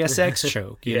necessarily a sex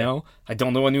choke, you know? I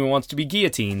don't know anyone who wants to be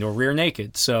guillotined or rear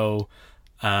naked. So,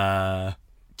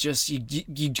 just,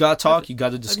 you gotta talk, you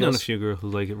gotta discuss. I've known a few girls who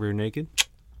like it rear naked.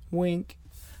 Wink.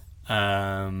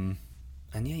 And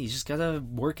yeah, you just gotta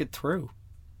work it through.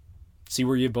 See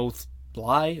where you both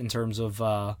lie in terms of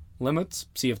limits.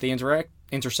 See if they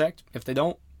intersect. If they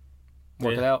don't,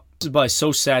 work it out. This is by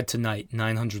So Sad Tonight,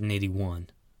 981.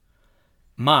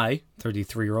 My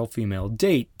 33-year-old female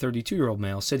date, 32-year-old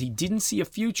male, said he didn't see a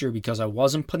future because I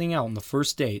wasn't putting out on the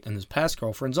first date, and his past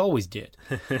girlfriends always did.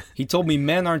 He told me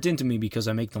men aren't into me because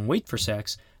I make them wait for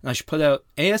sex, and I should put out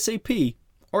ASAP,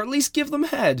 or at least give them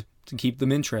head to keep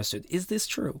them interested. Is this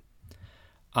true?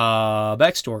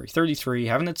 Backstory: 33,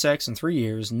 haven't had sex in 3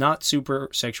 years, not super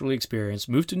sexually experienced,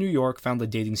 moved to New York, found the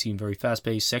dating scene very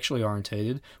fast-paced, sexually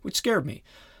orientated, which scared me.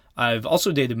 I've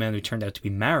also dated men who turned out to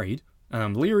be married, and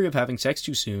I'm leery of having sex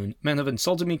too soon. Men have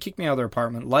insulted me, kicked me out of their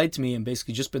apartment, lied to me, and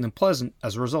basically just been unpleasant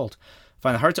as a result. I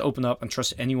find it hard to open up and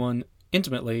trust anyone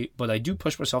intimately, but I do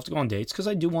push myself to go on dates because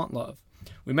I do want love.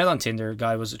 We met on Tinder.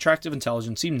 Guy was attractive,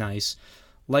 intelligent, seemed nice.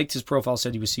 Liked his profile,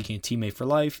 said he was seeking a teammate for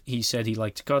life. He said he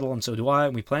liked to cuddle, and so do I,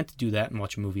 and we planned to do that and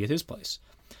watch a movie at his place.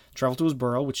 Traveled to his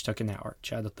borough, which took an hour.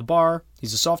 Chatted at the bar.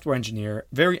 He's a software engineer,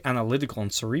 very analytical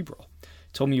and cerebral.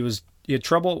 Told me he had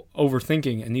trouble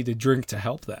overthinking and needed a drink to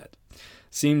help that.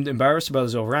 Seemed embarrassed about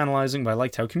his overanalyzing, but I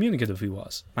liked how communicative he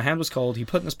was. My hand was cold. He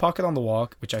put in his pocket on the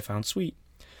walk, which I found sweet.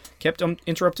 Kept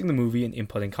interrupting the movie and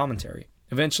inputting commentary.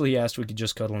 Eventually he asked if we could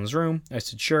just cuddle in his room. I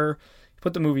said sure. He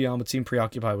put the movie on, but seemed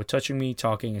preoccupied with touching me,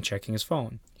 talking, and checking his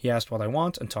phone. He asked what I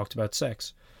want and talked about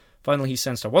sex. Finally he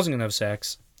sensed I wasn't going to have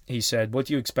sex. He said, "What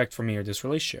do you expect from me or this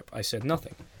relationship?" I said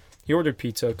nothing. He ordered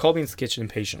pizza, called me into the kitchen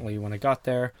impatiently. When I got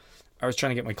there, I was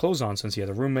trying to get my clothes on since he had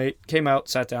a roommate. Came out,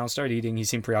 sat down, started eating. He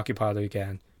seemed preoccupied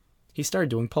again. He started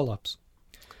doing pull-ups.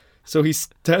 So he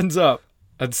stands up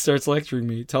and starts lecturing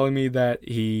me, telling me that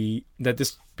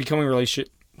this becoming a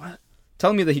relationship... What?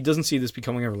 Telling me that he doesn't see this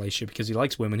becoming a relationship because he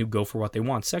likes women who go for what they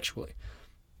want sexually.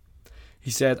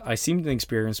 He said, I seemed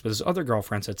inexperienced, but his other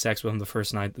girlfriends had sex with him the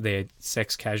first night. They had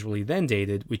sex casually, then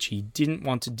dated, which he didn't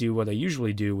want to do what I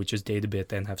usually do, which is date a bit,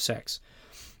 then have sex.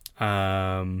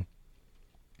 Kind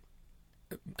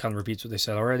of repeats what they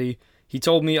said already. He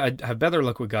told me I'd have better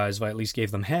luck with guys if I at least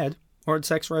gave them head or had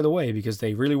sex right away because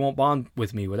they really won't bond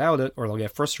with me without it, or they'll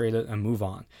get frustrated and move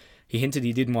on. He hinted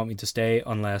he didn't want me to stay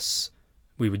unless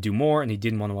we would do more, and he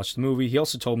didn't want to watch the movie. He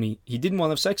also told me he didn't want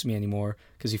to have sex with me anymore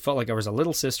because he felt like I was a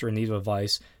little sister in need of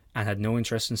advice and had no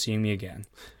interest in seeing me again.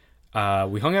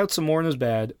 We hung out some more in his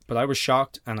bed, but I was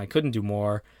shocked and I couldn't do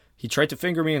more. He tried to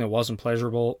finger me and it wasn't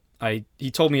pleasurable.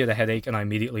 He told me he had a headache and I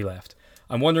immediately left.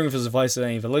 I'm wondering if his advice had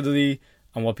any validity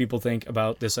and what people think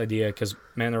about this idea because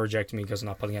men are rejecting me because I'm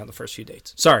not putting out the first few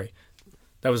dates. Sorry,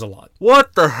 that was a lot.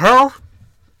 What the hell?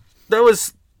 That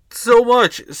was so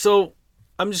much. So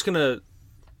I'm just gonna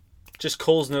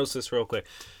Cole's notes this real quick.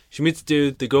 She meets a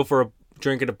dude. They go for a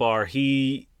drink at a bar.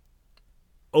 He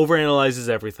overanalyzes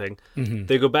everything. Mm-hmm.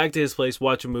 They go back to his place,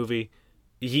 watch a movie.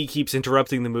 He keeps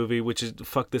interrupting the movie, which is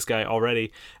fuck this guy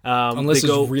already. Unless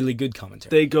it's really good commentary.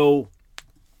 They go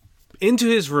into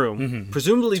his room,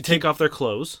 presumably take off their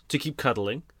clothes to keep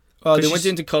cuddling. They went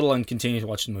in to cuddle and continue to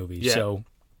watch the movie, so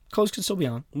clothes can still be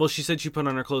on. Well, she said she put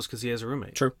on her clothes because he has a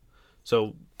roommate. True.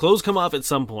 So clothes come off at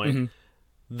some point. Mm-hmm.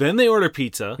 Then they order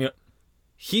pizza. Yep.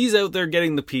 He's out there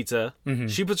getting the pizza. Mm-hmm.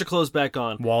 She puts her clothes back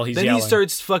on. While he's then yelling. He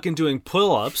starts fucking doing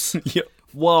pull-ups yep.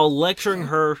 while lecturing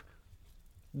her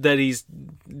that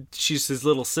she's his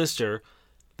little sister.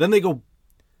 Then they go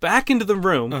back into the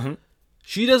room. Uh-huh.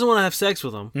 She doesn't want to have sex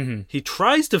with him. Mm-hmm. He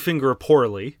tries to finger her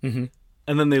poorly, and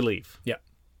then they leave. Yeah.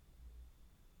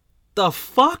 The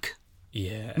fuck?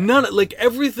 Yeah.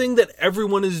 Everything that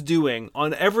everyone is doing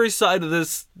on every side of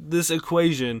this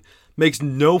equation makes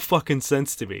no fucking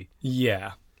sense to me.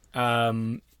 Yeah. How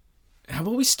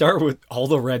about we start with all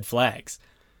the red flags?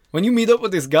 When you meet up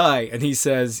with this guy and he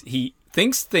says he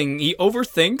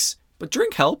overthinks, but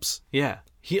drink helps. Yeah.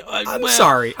 I'm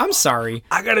sorry.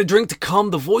 I got a drink to calm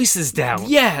the voices down.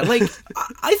 Yeah,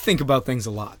 I think about things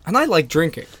a lot, and I like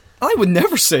drinking. I would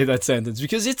never say that sentence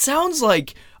because it sounds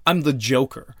like I'm the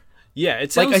Joker. Yeah,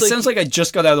 it sounds like I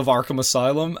just got out of Arkham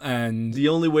Asylum, and the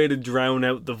only way to drown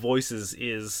out the voices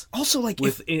is also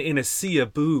in a sea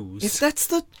of booze. If that's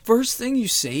the first thing you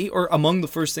say, or among the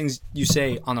first things you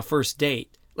say on a first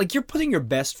date, you're putting your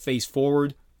best face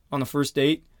forward on a first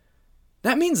date.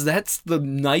 That means that's the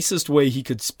nicest way he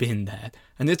could spin that,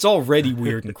 and it's already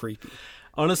weird and creepy.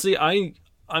 Honestly, I'm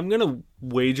gonna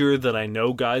wager that I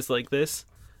know guys like this.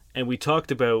 And we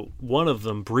talked about one of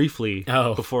them briefly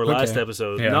before last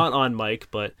episode. Yeah. Not on mic,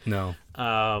 but... No.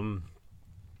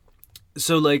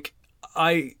 So,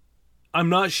 I'm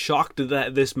not shocked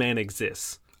that this man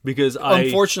exists. Because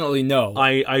Unfortunately, no.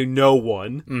 I know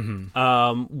one.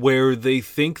 Where they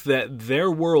think that their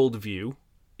worldview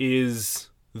is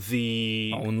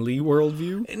the... only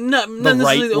worldview? Not the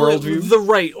right worldview? The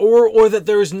right. Or that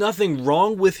there is nothing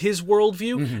wrong with his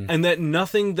worldview. And that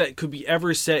nothing that could be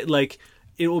ever said...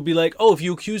 It will be if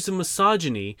you accuse of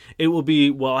misogyny, it will be,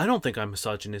 well, I don't think I'm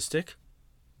misogynistic.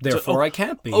 Therefore, I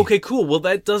can't be. Okay, cool. Well,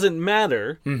 that doesn't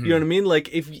matter. You know what I mean?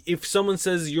 If someone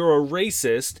says you're a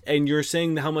racist and you're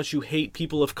saying how much you hate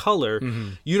people of color,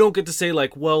 you don't get to say,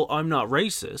 well, I'm not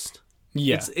racist.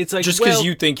 Yeah. It's like, just because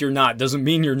you think you're not doesn't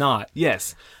mean you're not.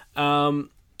 Yes. So,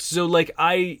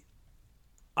 I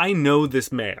know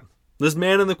this man. This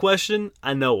man in the question,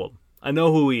 I know him. I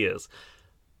know who he is.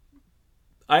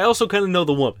 I also kind of know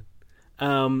the woman,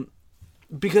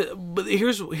 but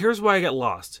here's why I got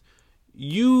lost.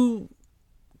 You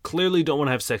clearly don't want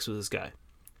to have sex with this guy.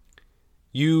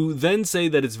 You then say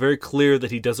that it's very clear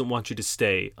that he doesn't want you to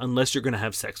stay unless you're going to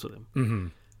have sex with him. Mm-hmm.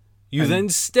 You then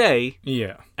stay,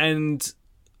 and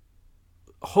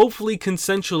hopefully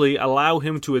consensually allow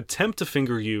him to attempt to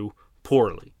finger you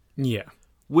poorly. Yeah,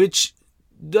 which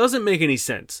doesn't make any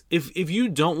sense. If you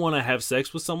don't want to have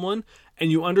sex with someone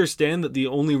and you understand that the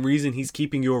only reason he's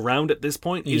keeping you around at this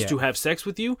point is to have sex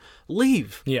with you,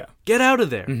 leave. Yeah. Get out of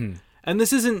there. Mm-hmm. And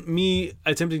this isn't me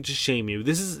attempting to shame you.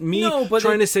 This is me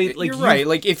trying to say, you're right.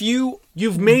 If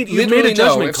you've made a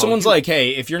judgment if someone's like,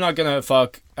 hey, if you're not gonna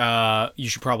fuck, you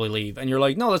should probably leave. And you're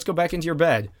like, no, let's go back into your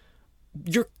bed.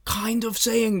 You're kind of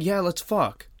saying, yeah, let's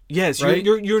fuck. Yes, right?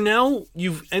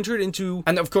 you've entered into,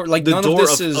 and of course, the none door of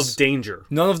this is of danger.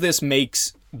 None of this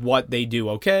makes what they do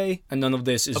okay, and none of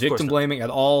this is victim blaming at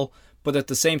all. But at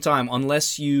the same time,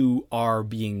 unless you are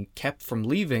being kept from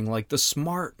leaving, the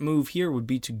smart move here would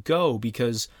be to go,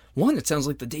 because one, it sounds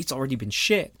like the date's already been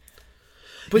shit.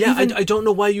 But yeah, I don't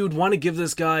know why you would want to give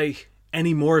this guy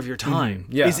any more of your time.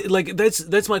 Yeah,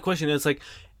 that's my question. It's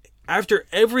after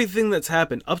everything that's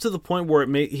happened, up to the point where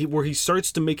where he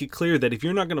starts to make it clear that if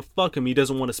you're not going to fuck him, he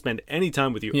doesn't want to spend any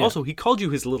time with you. Yeah. Also, he called you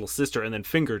his little sister and then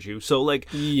fingered you. So,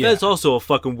 that's also a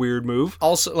fucking weird move.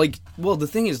 Also, the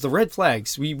thing is, the red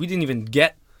flags, we didn't even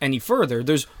get any further.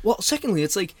 Secondly,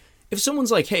 it's if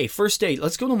someone's like, hey, first date,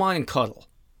 let's go to mine and cuddle.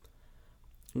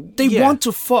 They want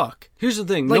to fuck. Here's the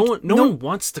thing. No one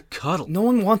wants to cuddle. No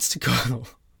one wants to cuddle.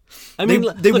 I mean,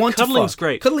 they look, want to cuddling's fuck.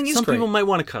 great. Cuddling is Some great. people might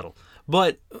want to cuddle,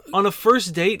 but on a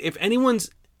first date, if anyone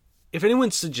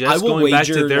suggests I will going back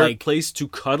to wager, their like- place to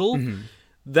cuddle,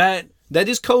 that That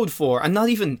is code for, and not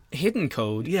even hidden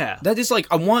code. Yeah. That is like,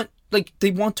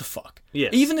 they want to fuck. Yes.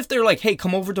 Even if they're like, hey,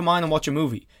 come over to mine and watch a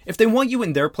movie. If they want you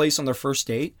in their place on their first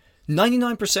date,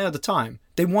 99% of the time,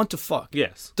 they want to fuck.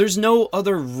 yes, There's no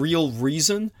other real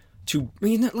reason to,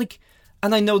 like,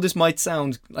 and I know this might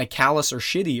sound like callous or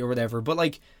shitty or whatever, but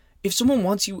like, if someone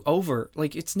wants you over,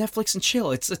 like, it's Netflix and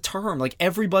chill. It's a term. Like,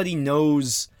 everybody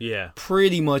knows yeah,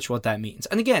 pretty much what that means.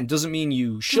 And again, doesn't mean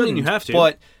you shouldn't. you have to.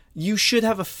 But you should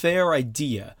have a fair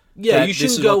idea. Yeah, that you this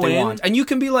shouldn't is go what they in- want. And you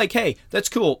can be like, hey, that's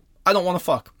cool. I don't want to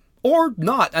fuck. Or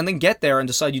not, and then get there and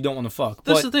decide you don't want to fuck.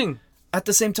 that's but the thing. at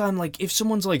the same time, like, if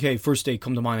someone's like, hey, first date,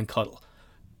 come to mine and cuddle,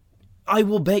 I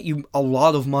will bet you a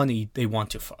lot of money they want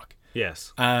to fuck.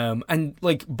 Yes, And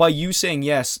like, by you saying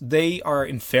yes, they are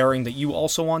inferring that you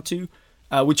also want to,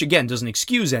 which again doesn't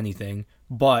excuse anything,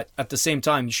 but at the same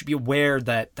time, you should be aware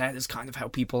that that is kind of how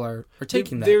people are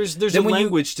taking that. there's Then a when you-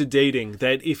 language to dating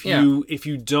that if Yeah.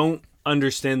 you don't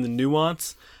understand the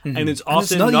nuance, and it's And it's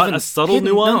often not not even a subtle hidden,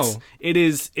 nuance. no. It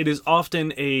is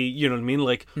often a, you know what I mean,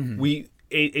 like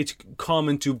it's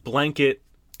common to blanket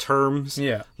terms.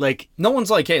 Yeah. Like, No one's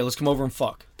like, hey, let's come over and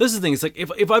fuck. this is the thing. It's like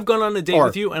if I've gone on a date Or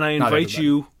with you and I not invite everybody.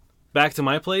 you back to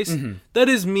my place, that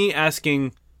is me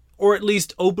asking, or at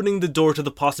least opening the door to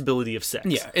the possibility of sex.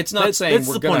 Yeah, it's not That's saying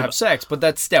we're the going point to of have sex, but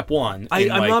that's step one. I'm in,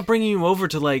 like, not bringing you over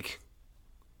to, like,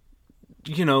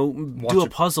 you know, do a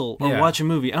puzzle or yeah. watch a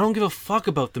movie. I don't give a fuck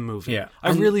about the movie. Yeah. I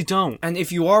And- really don't. And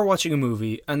if you are watching a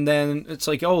movie and then it's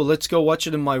like, oh, let's go watch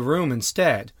it in my room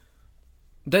instead,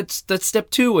 that's step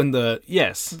two in the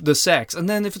Yes. sex. And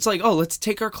then if it's like, oh, let's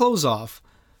take our clothes off,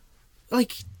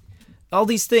 like all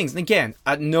these things. And again,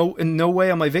 in no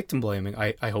way am I victim blaming.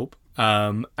 I hope,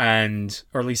 and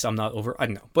or at least I'm not over. I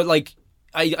don't know, but like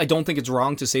I don't think it's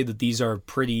wrong to say that these are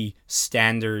pretty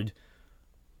standard,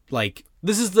 like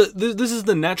This is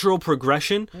the natural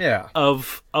progression yeah.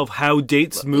 of how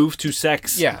dates move to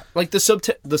sex. Yeah, like the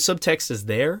subtext is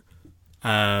there,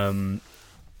 and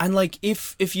like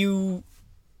if you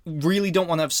really don't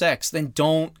want to have sex, then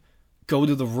don't go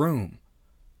to the room.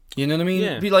 You know what I mean?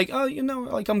 Yeah. Be like, oh, you know,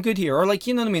 like I'm good here, or like,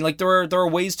 you know what I mean? Like there are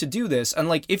ways to do this, and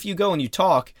like if you go and you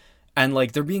talk, and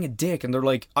like they're being a dick, and they're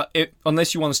like,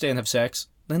 unless you want to stay and have sex,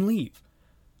 then leave.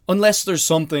 Unless there's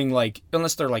something like,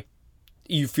 unless they're like,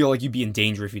 you feel like you'd be in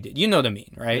danger if you did. You know what I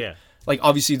mean, right? Yeah. Like,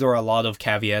 obviously, there are a lot of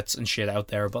caveats and shit out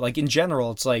there, but, like, in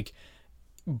general, it's like,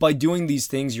 by doing these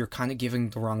things, you're kind of giving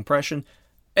the wrong impression.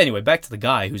 Anyway, back to the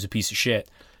guy who's a piece of shit.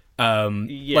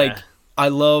 Yeah. Like, I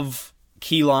love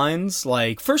key lines,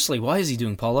 like, firstly, why is he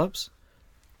doing pull-ups?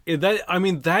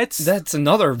 That's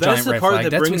another that's giant the red part flag. that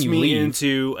That's brings when you me leave.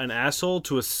 into an asshole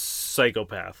to a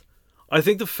psychopath. I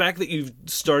think the fact that you've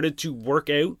started to work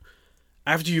out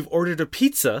after you've ordered a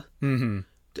pizza. Mm-hmm.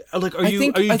 Like, are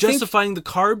you justifying the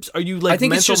carbs? Are you like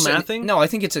mental mathing? No, I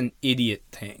think it's an idiot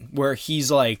thing where he's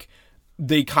like,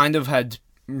 they kind of had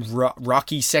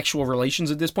rocky sexual relations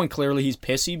at this point. Clearly, he's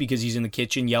pissy because he's in the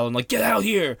kitchen yelling like, "Get out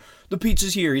here! The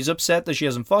pizza's here." He's upset that she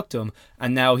hasn't fucked him,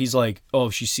 and now he's like, "Oh,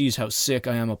 if she sees how sick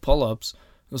I am at pull-ups,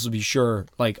 this will be sure.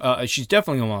 Like, she's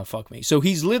definitely gonna want to fuck me." So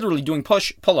he's literally doing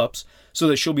pull-ups so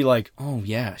that she'll be like, "Oh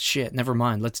yeah, shit, never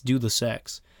mind. Let's do the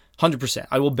sex." 100%.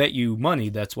 I will bet you money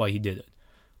that's why he did it.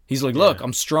 He's like, look,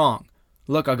 I'm strong.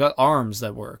 Look, I got arms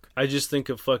that work. I just think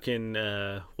of fucking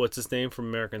what's his name from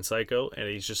American Psycho, and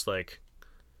he's just like,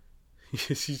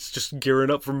 he's just gearing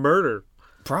up for murder.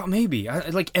 Maybe.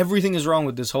 Like, everything is wrong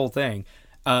with this whole thing.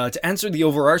 To answer the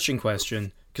overarching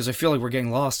question, because I feel like we're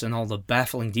getting lost in all the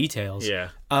baffling details. Yeah.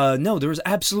 No, there was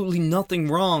absolutely nothing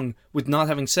wrong with not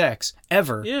having sex,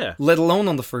 ever. Yeah. Let alone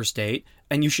on the first date.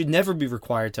 And you should never be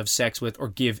required to have sex with or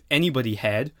give anybody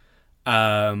head.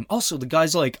 Also, the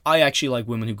guy's like, I actually like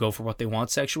women who go for what they want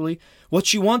sexually. What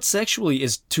she wants sexually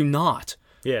is to not.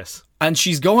 Yes. And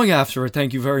she's going after it.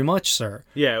 Thank you very much, sir.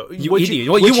 Yeah. You idiot.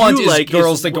 What you want is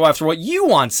girls that go after what you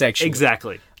want sexually.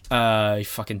 Exactly. You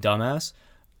fucking dumbass.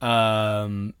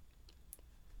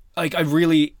 Like,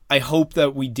 I hope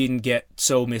that we didn't get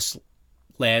so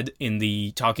misled in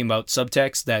the talking about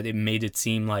subtext that it made it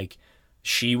seem like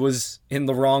she was in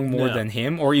the wrong more No. than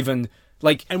him, or even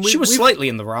like And she was we've- slightly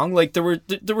in the wrong. Like there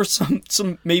were some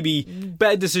maybe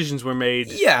Bad decisions were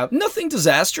made. yeah, nothing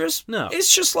disastrous. No.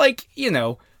 It's just like, you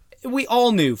know, we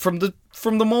all knew from the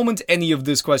moment any of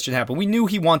this question happened, we knew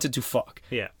he wanted to fuck.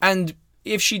 Yeah. And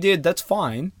if she did, that's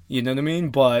fine. You know what I mean?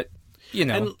 But, you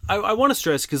know. And I want to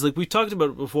stress, because like we've talked about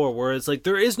it before, where it's like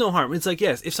there is no harm. It's like,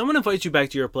 yes, if someone invites you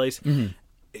back to your place,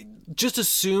 just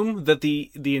assume that the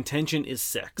intention is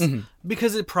sex,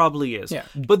 because it probably is. Yeah.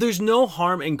 But there's no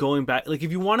harm in going back. Like,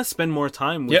 if you want to spend more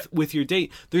time with your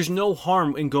date, there's no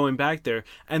harm in going back there.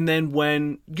 And then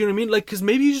when, you know what I mean? Like, because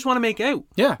maybe you just want to make out.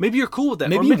 Yeah. Maybe you're cool with that.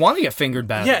 Maybe you want to get fingered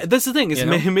badly. Yeah, that's the thing. Is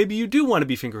maybe you do want to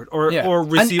be fingered or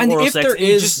receive and oral if sex, there and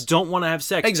you is- just don't want to have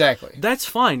sex. Exactly. That's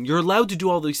fine. You're allowed to do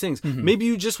all these things. Maybe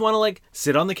you just want to, like,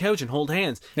 sit on the couch and hold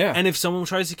hands. Yeah. And if someone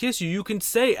tries to kiss you, you can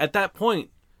say at that point,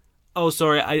 "Oh,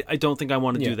 sorry, I don't think I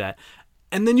want to do that."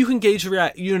 And then you can gauge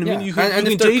the you know what I mean? You can, and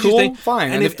you if can they're gauge your cool, thing.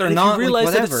 fine. And if they're you not, like, realize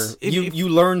that whatever. it's- if- You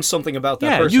learn something about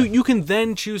that yeah, person. you can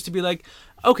then choose to be like,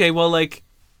 okay, well, like,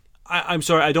 I'm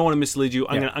sorry, I don't want to mislead you.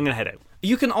 I'm gonna head out.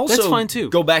 You can also That's fine, too.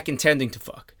 go back intending to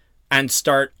fuck and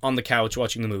start on the couch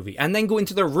watching the movie and then go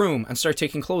into their room and start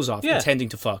taking clothes off intending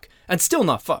to fuck and still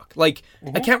not fuck. Like,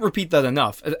 I can't repeat that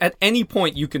enough. At any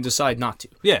point you can decide not to.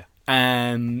 Yeah.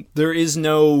 There is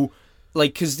no,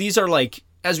 like, because these are like,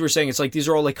 as we were saying, it's like these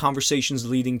are all like conversations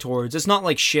leading towards. It's not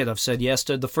like, shit, I've said yes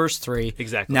to the first 3.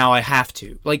 Exactly. Now I have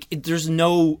to. Like, there's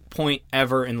no point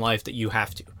ever in life that you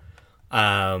have to.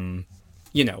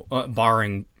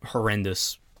 Barring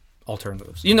horrendous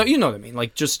alternatives. You know what I mean?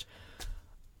 Like, just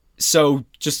to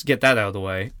get that out of the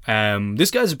way.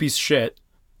 This guy's a piece of shit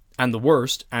and the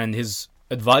worst, and his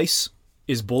advice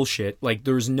is bullshit. Like,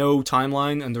 there's no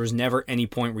timeline, and there's never any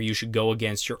point where you should go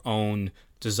against your own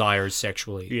desires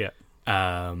sexually. Yeah.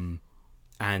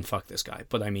 And fuck this guy.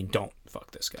 But I mean, don't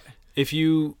fuck this guy. If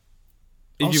you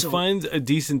Also- find a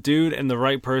decent dude and the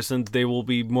right person, they will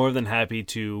be more than happy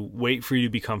to wait for you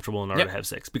to be comfortable in order to have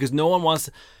sex. Because no one wants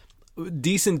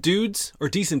decent dudes or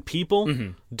decent people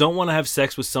don't want to have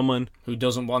sex with someone Who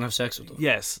doesn't want to have sex with them?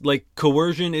 Yes, like,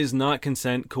 coercion is not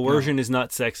consent. Coercion is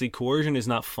not sexy. Coercion is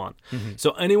not fun.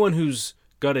 So anyone who's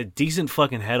got a decent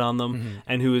fucking head on them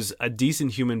and who is a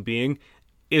decent human being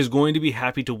is going to be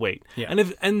happy to wait. Yeah.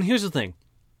 And here's the thing.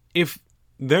 If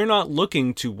they're not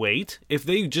looking to wait, if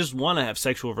they just want to have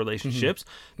sexual relationships,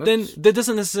 then that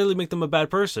doesn't necessarily make them a bad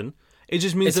person. It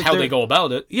just means It's that how they're- they go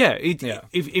about it. Yeah,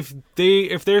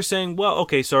 if they're saying, well,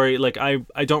 okay, sorry, like, I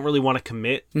don't really want to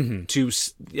commit to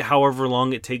however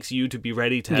long it takes you to be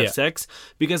ready to have sex,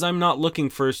 because I'm not looking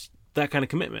for that kind of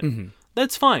commitment.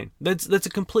 That's fine. That's a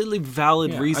completely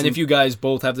valid reason. And if you guys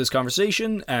both have this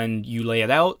conversation and you lay it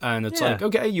out and it's Yeah. like,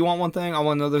 okay, you want one thing, I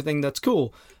want another thing, that's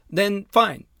cool, then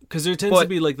fine. Because there tends to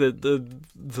be like the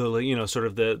sort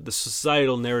of the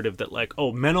societal narrative that, like,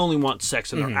 oh, men only want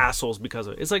sex and they're assholes because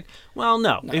of it. It's like, well,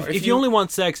 no. If you only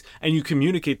want sex and you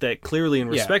communicate that clearly and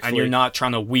respectfully, and you're not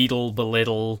trying to wheedle,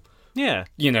 belittle, yeah,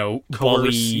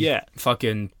 bully,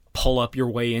 fucking pull up your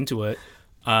way into it,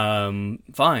 fine.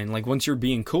 Like, once you're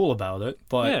being cool about it.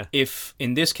 But if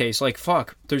in this case, like,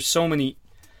 fuck, there's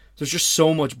just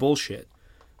so much bullshit.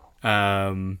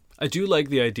 I do like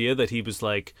the idea that he was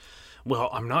like, well,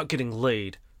 I'm not getting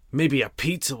laid. Maybe a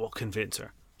pizza will convince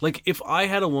her. Like, if I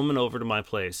had a woman over to my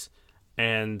place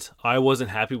and I wasn't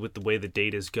happy with the way the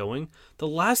date is going, the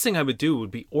last thing I would do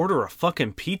would be order a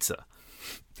fucking pizza.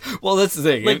 Well, that's the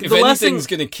thing. Like, if the last anything's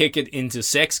going to kick it into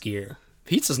sex gear,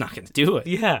 pizza's not going to do it.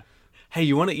 Yeah. Hey,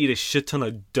 you want to eat a shit ton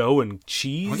of dough and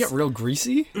cheese? I get real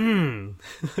greasy.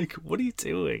 Like, what are you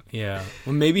doing? Yeah.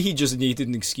 Well, maybe he just needed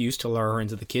an excuse to lure her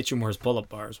into the kitchen where his pull-up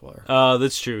bars were.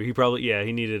 That's true. He probably,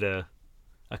 he needed a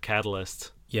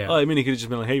catalyst. Yeah. Oh, I mean, he could have just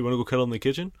been like, hey, you want to go cuddle in the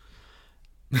kitchen?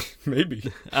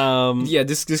 Maybe. Yeah,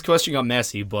 this question got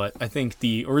messy, but I think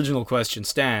the original question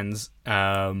stands.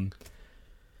 Or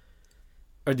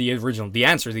the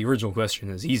answer to the original question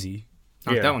is easy.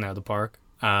 Knock that one out of the park.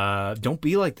 Don't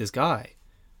be like this guy.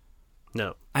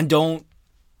 No. And don't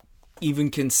even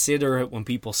consider it when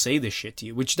people say this shit to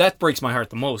you, which that breaks my heart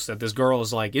the most, that this girl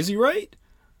is like, is he right?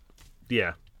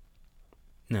 Yeah.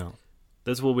 No.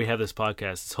 That's what we have this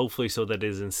podcast. It's hopefully so that it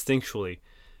is instinctually,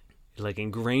 like,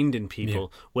 ingrained in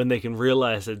people when they can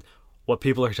realize that what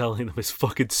people are telling them is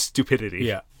fucking stupidity.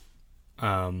 Yeah.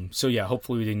 So yeah,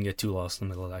 hopefully we didn't get too lost in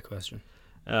the middle of that question.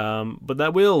 But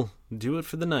that will do it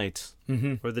for the night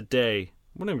or the day,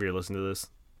 whenever you're listening to this.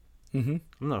 I'm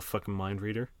not a fucking mind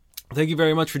reader. Thank you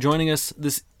very much for joining us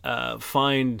this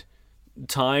fine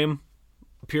time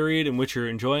period in which you're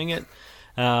enjoying it.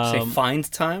 Say find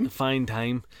time? Fine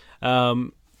time.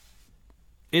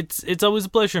 It's always a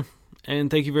pleasure,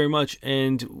 and thank you very much.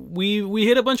 And we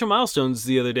hit a bunch of milestones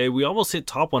the other day. We almost hit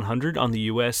top 100 on the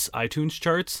US iTunes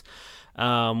charts,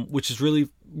 which is really,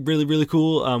 really, really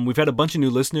cool. We've had a bunch of new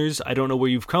listeners. I don't know where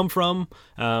you've come from.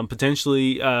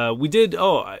 Potentially, we did.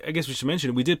 Oh, I guess we should mention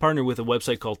it. We did partner with a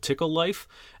website called Tickle Life,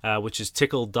 which is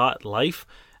tickle.life.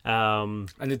 And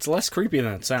it's less creepy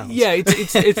than it sounds. Yeah,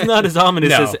 it's not as ominous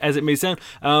No. as it may sound.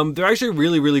 They're actually a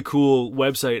really, really cool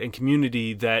website and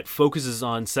community that focuses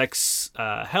on sex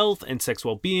health and sex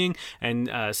well-being and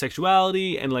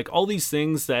sexuality and like all these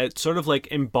things that sort of like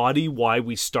embody why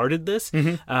we started this.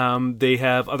 They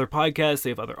have other podcasts, they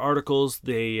have other articles.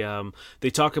 They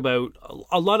talk about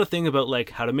a lot of things about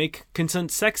like how to make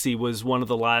consent sexy was one of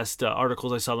the last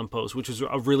articles I saw them post, which was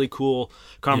a really cool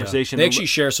conversation. They actually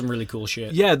share some really cool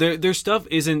shit. Yeah, their stuff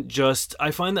isn't just.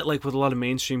 I find that like with a lot of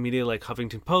mainstream media, like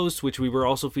Huffington Post, which we were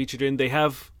also featured in, they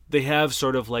have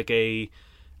sort of like a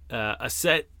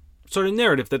set sort of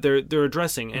narrative that they're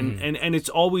addressing, and it's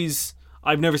always.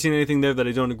 I've never seen anything there that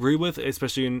I don't agree with,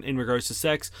 especially in regards to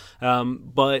sex.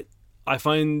 But I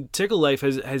find Tickle Life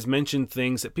has mentioned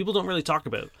things that people don't really talk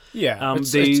about. Yeah,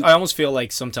 I almost feel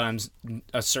like sometimes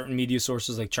certain media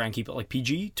sources like try and keep it like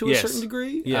PG to a certain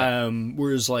degree. Yeah.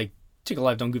 Whereas like Tickle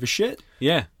Life don't give a shit.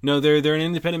 Yeah, no, they're an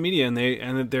independent media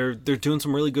and they're doing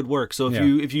some really good work. So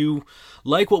if you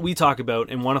like what we talk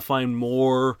about and want to find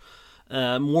more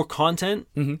content,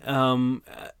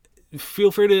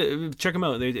 feel free to check them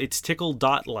out. It's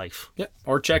tickle.life. Yeah,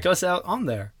 or check us out on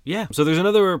there. Yeah. So there's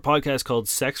another podcast called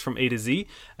Sex from A to Z,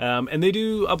 and they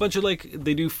do a bunch of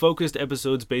focused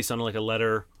episodes based on like a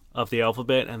letter of the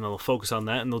alphabet, and they'll focus on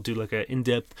that, and they'll do like an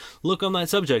in-depth look on that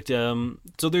subject.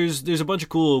 So there's a bunch of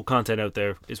cool content out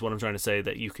there, is what I'm trying to say,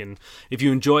 that you can, if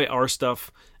you enjoy our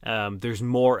stuff, there's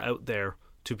more out there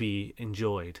to be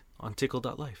enjoyed on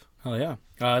tickle.life. Oh yeah.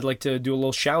 I'd like to do a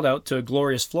little shout out to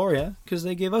Glorious Floria because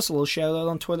they gave us a little shout out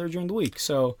on Twitter during the week.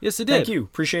 So yes, they did. Thank you.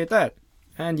 Appreciate that.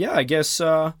 And yeah, I guess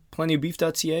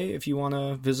plentyofbeef.ca if you want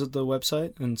to visit the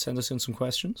website and send us in some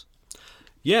questions.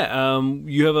 Yeah,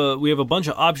 we have a bunch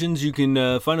of options. You can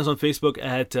find us on Facebook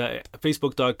at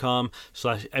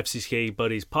facebook.com/FCK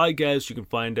Buddies Podcast. You can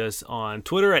find us on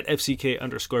Twitter at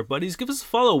FCK_Buddies. Give us a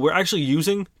follow. We're actually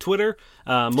using Twitter.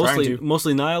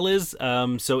 Mostly Niall is.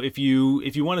 So if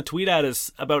you want to tweet at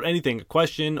us about anything, a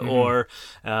question or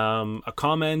a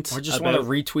comment, or just want to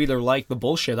retweet or like the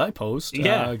bullshit I post,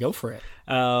 go for it.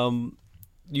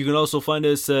 You can also find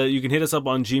us, you can hit us up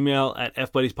on Gmail at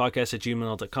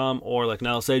fbuddiespodcast@gmail.com, or like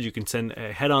Niall said, you can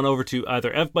head on over to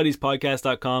either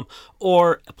fbuddiespodcast.com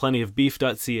or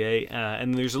plentyofbeef.ca,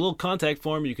 and there's a little contact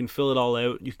form. You can fill it all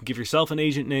out. You can give yourself an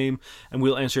agent name, and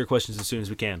we'll answer your questions as soon as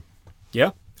we can. Yeah.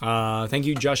 Thank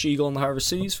you, Josh Eagle and the Harvest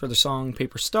Cities, for the song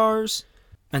Paper Stars.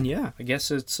 And yeah, I guess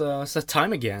it's that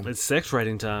time again. It's sex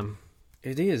writing time.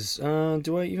 It is.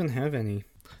 Do I even have any?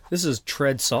 This is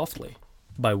Tread Softly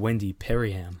by Wendy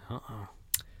Perryham.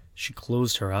 She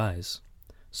closed her eyes,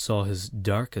 saw his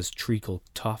dark as treacle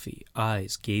toffee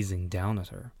eyes gazing down at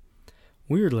her.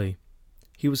 Weirdly,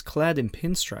 he was clad in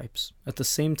pinstripes at the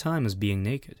same time as being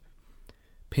naked.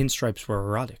 Pinstripes were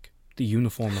erotic, the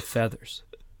uniform of feathers.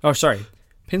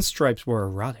 Pinstripes were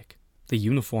erotic, the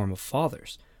uniform of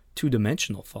fathers,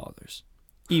 two-dimensional fathers.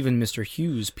 Even Mr.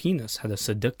 Hughes' penis had a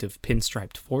seductive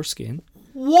pinstriped foreskin.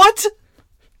 What?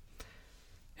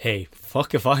 Hey,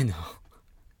 fuck if I know.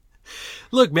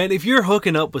 Look, man, if you're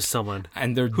hooking up with someone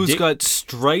and their who's got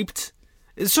striped,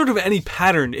 it's sort of any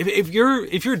pattern. If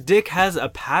your dick has a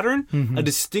pattern, a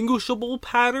distinguishable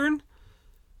pattern,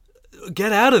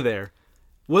 get out of there.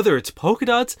 Whether it's polka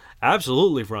dots,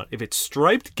 absolutely front. If it's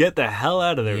striped, get the hell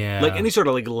out of there. Yeah. Like any sort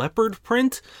of like leopard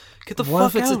print, get the fuck out.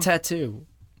 What if it's a tattoo?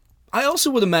 I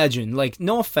also would imagine, like,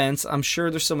 no offense, I'm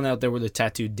sure there's someone out there with a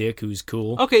tattooed dick who's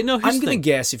cool. Okay, no, here's I'm the going thing. to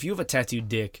guess if you have a tattooed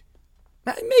dick,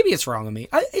 maybe it's wrong with me.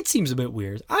 It seems a bit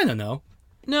weird. I don't know.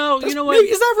 No, you know what? Maybe,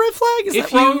 is that red flag? Is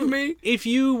that wrong with me? If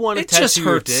you want to It tattoo just your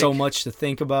hurts dick, so much to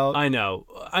think about. I know.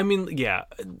 I mean, yeah.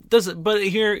 Does it? But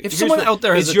here's someone out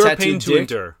there has it's a your tattooed pain to dick-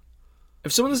 endure.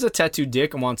 If someone has a tattooed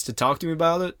dick and wants to talk to me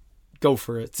about it, go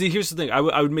for it. See, here's the thing. I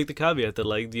would make the caveat that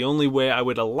like the only way I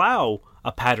would allow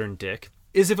a patterned dick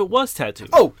is if it was tattooed.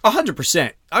 Oh,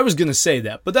 100%. I was going to say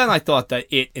that, but then I thought that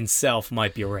it itself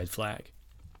might be a red flag.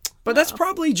 But that's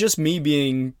probably just me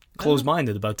being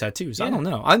closed-minded about tattoos. Yeah. I don't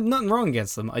know. I'm nothing wrong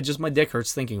against them. My dick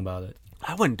hurts thinking about it.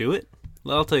 I wouldn't do it.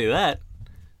 I'll tell you that.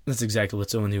 That's exactly what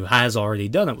someone who has already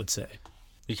done it would say.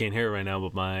 You can't hear it right now,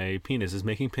 but my penis is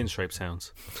making pinstripe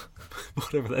sounds.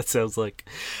 Whatever that sounds like.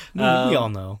 We all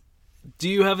know. Do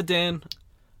you have a Dan?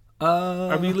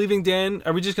 Are we leaving Dan?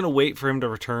 Are we just going to wait for him to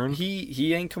return?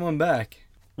 He ain't coming back.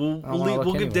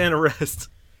 We'll give Dan a rest.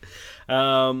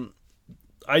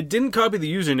 I didn't copy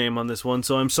the username on this one,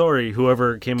 so I'm sorry,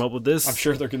 whoever came up with this. I'm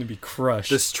sure they're going to be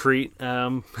crushed. This treat.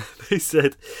 They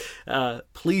said,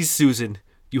 please, Susan,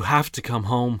 you have to come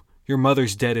home. Your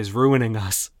mother's dead is ruining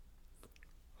us.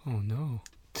 Oh, no.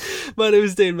 My name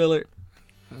is Dane Miller.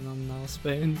 And I'm now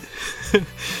Spain.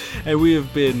 And we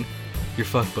have been your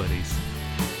fuck buddies.